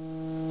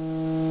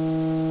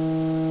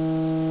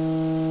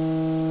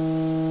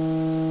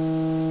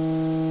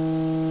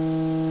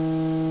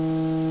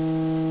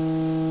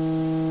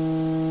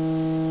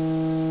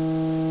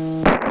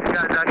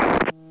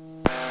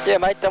 Yeah,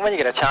 mate, then when you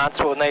get a chance,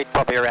 we'll need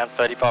probably around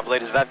 35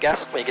 litres of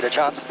avgas when you get a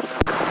chance.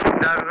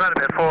 No, we've got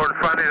about 4 in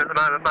front here at the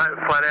moment, mate,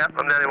 flat out.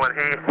 I'm the only one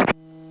here.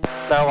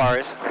 No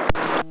worries.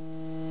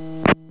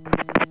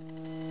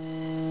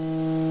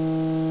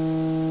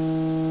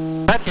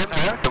 That him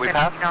there? Did we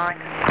pass?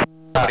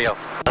 Somebody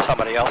else.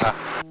 Somebody else.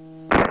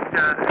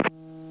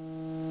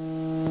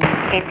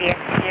 India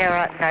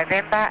Sierra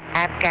November,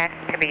 avgas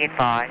to be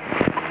advised.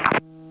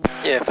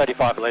 Yeah,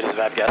 35 litres of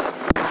avgas.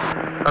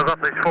 I've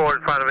got these 4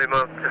 in front of him.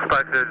 I just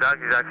spoke to Doug.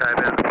 He's okay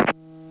about it.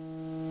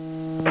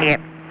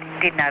 Yep,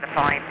 did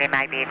notify him there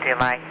may be a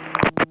delay.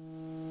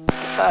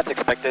 That's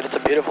expected. It's a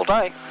beautiful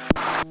day.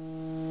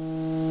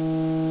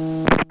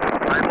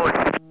 Hey, boy.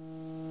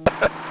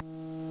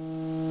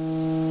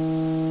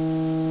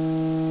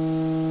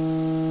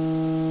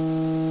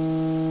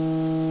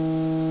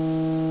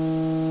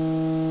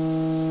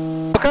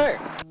 Okay.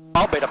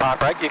 I'll beat a park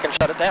brake. You can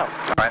shut it down.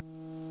 All right.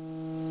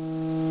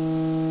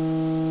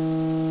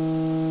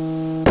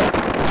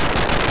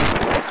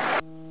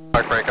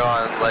 Park brake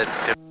on, lights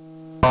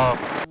off.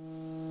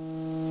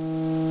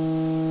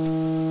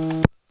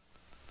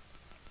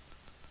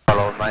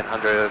 Follow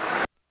 900.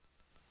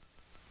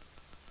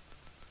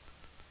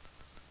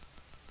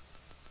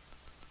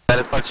 That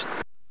as much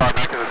far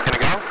back as it's going to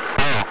go?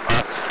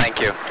 Oh, thank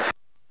you.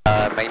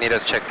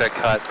 Magnetos check their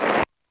cut.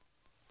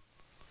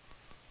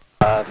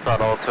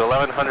 Throttle to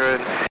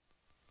 1100.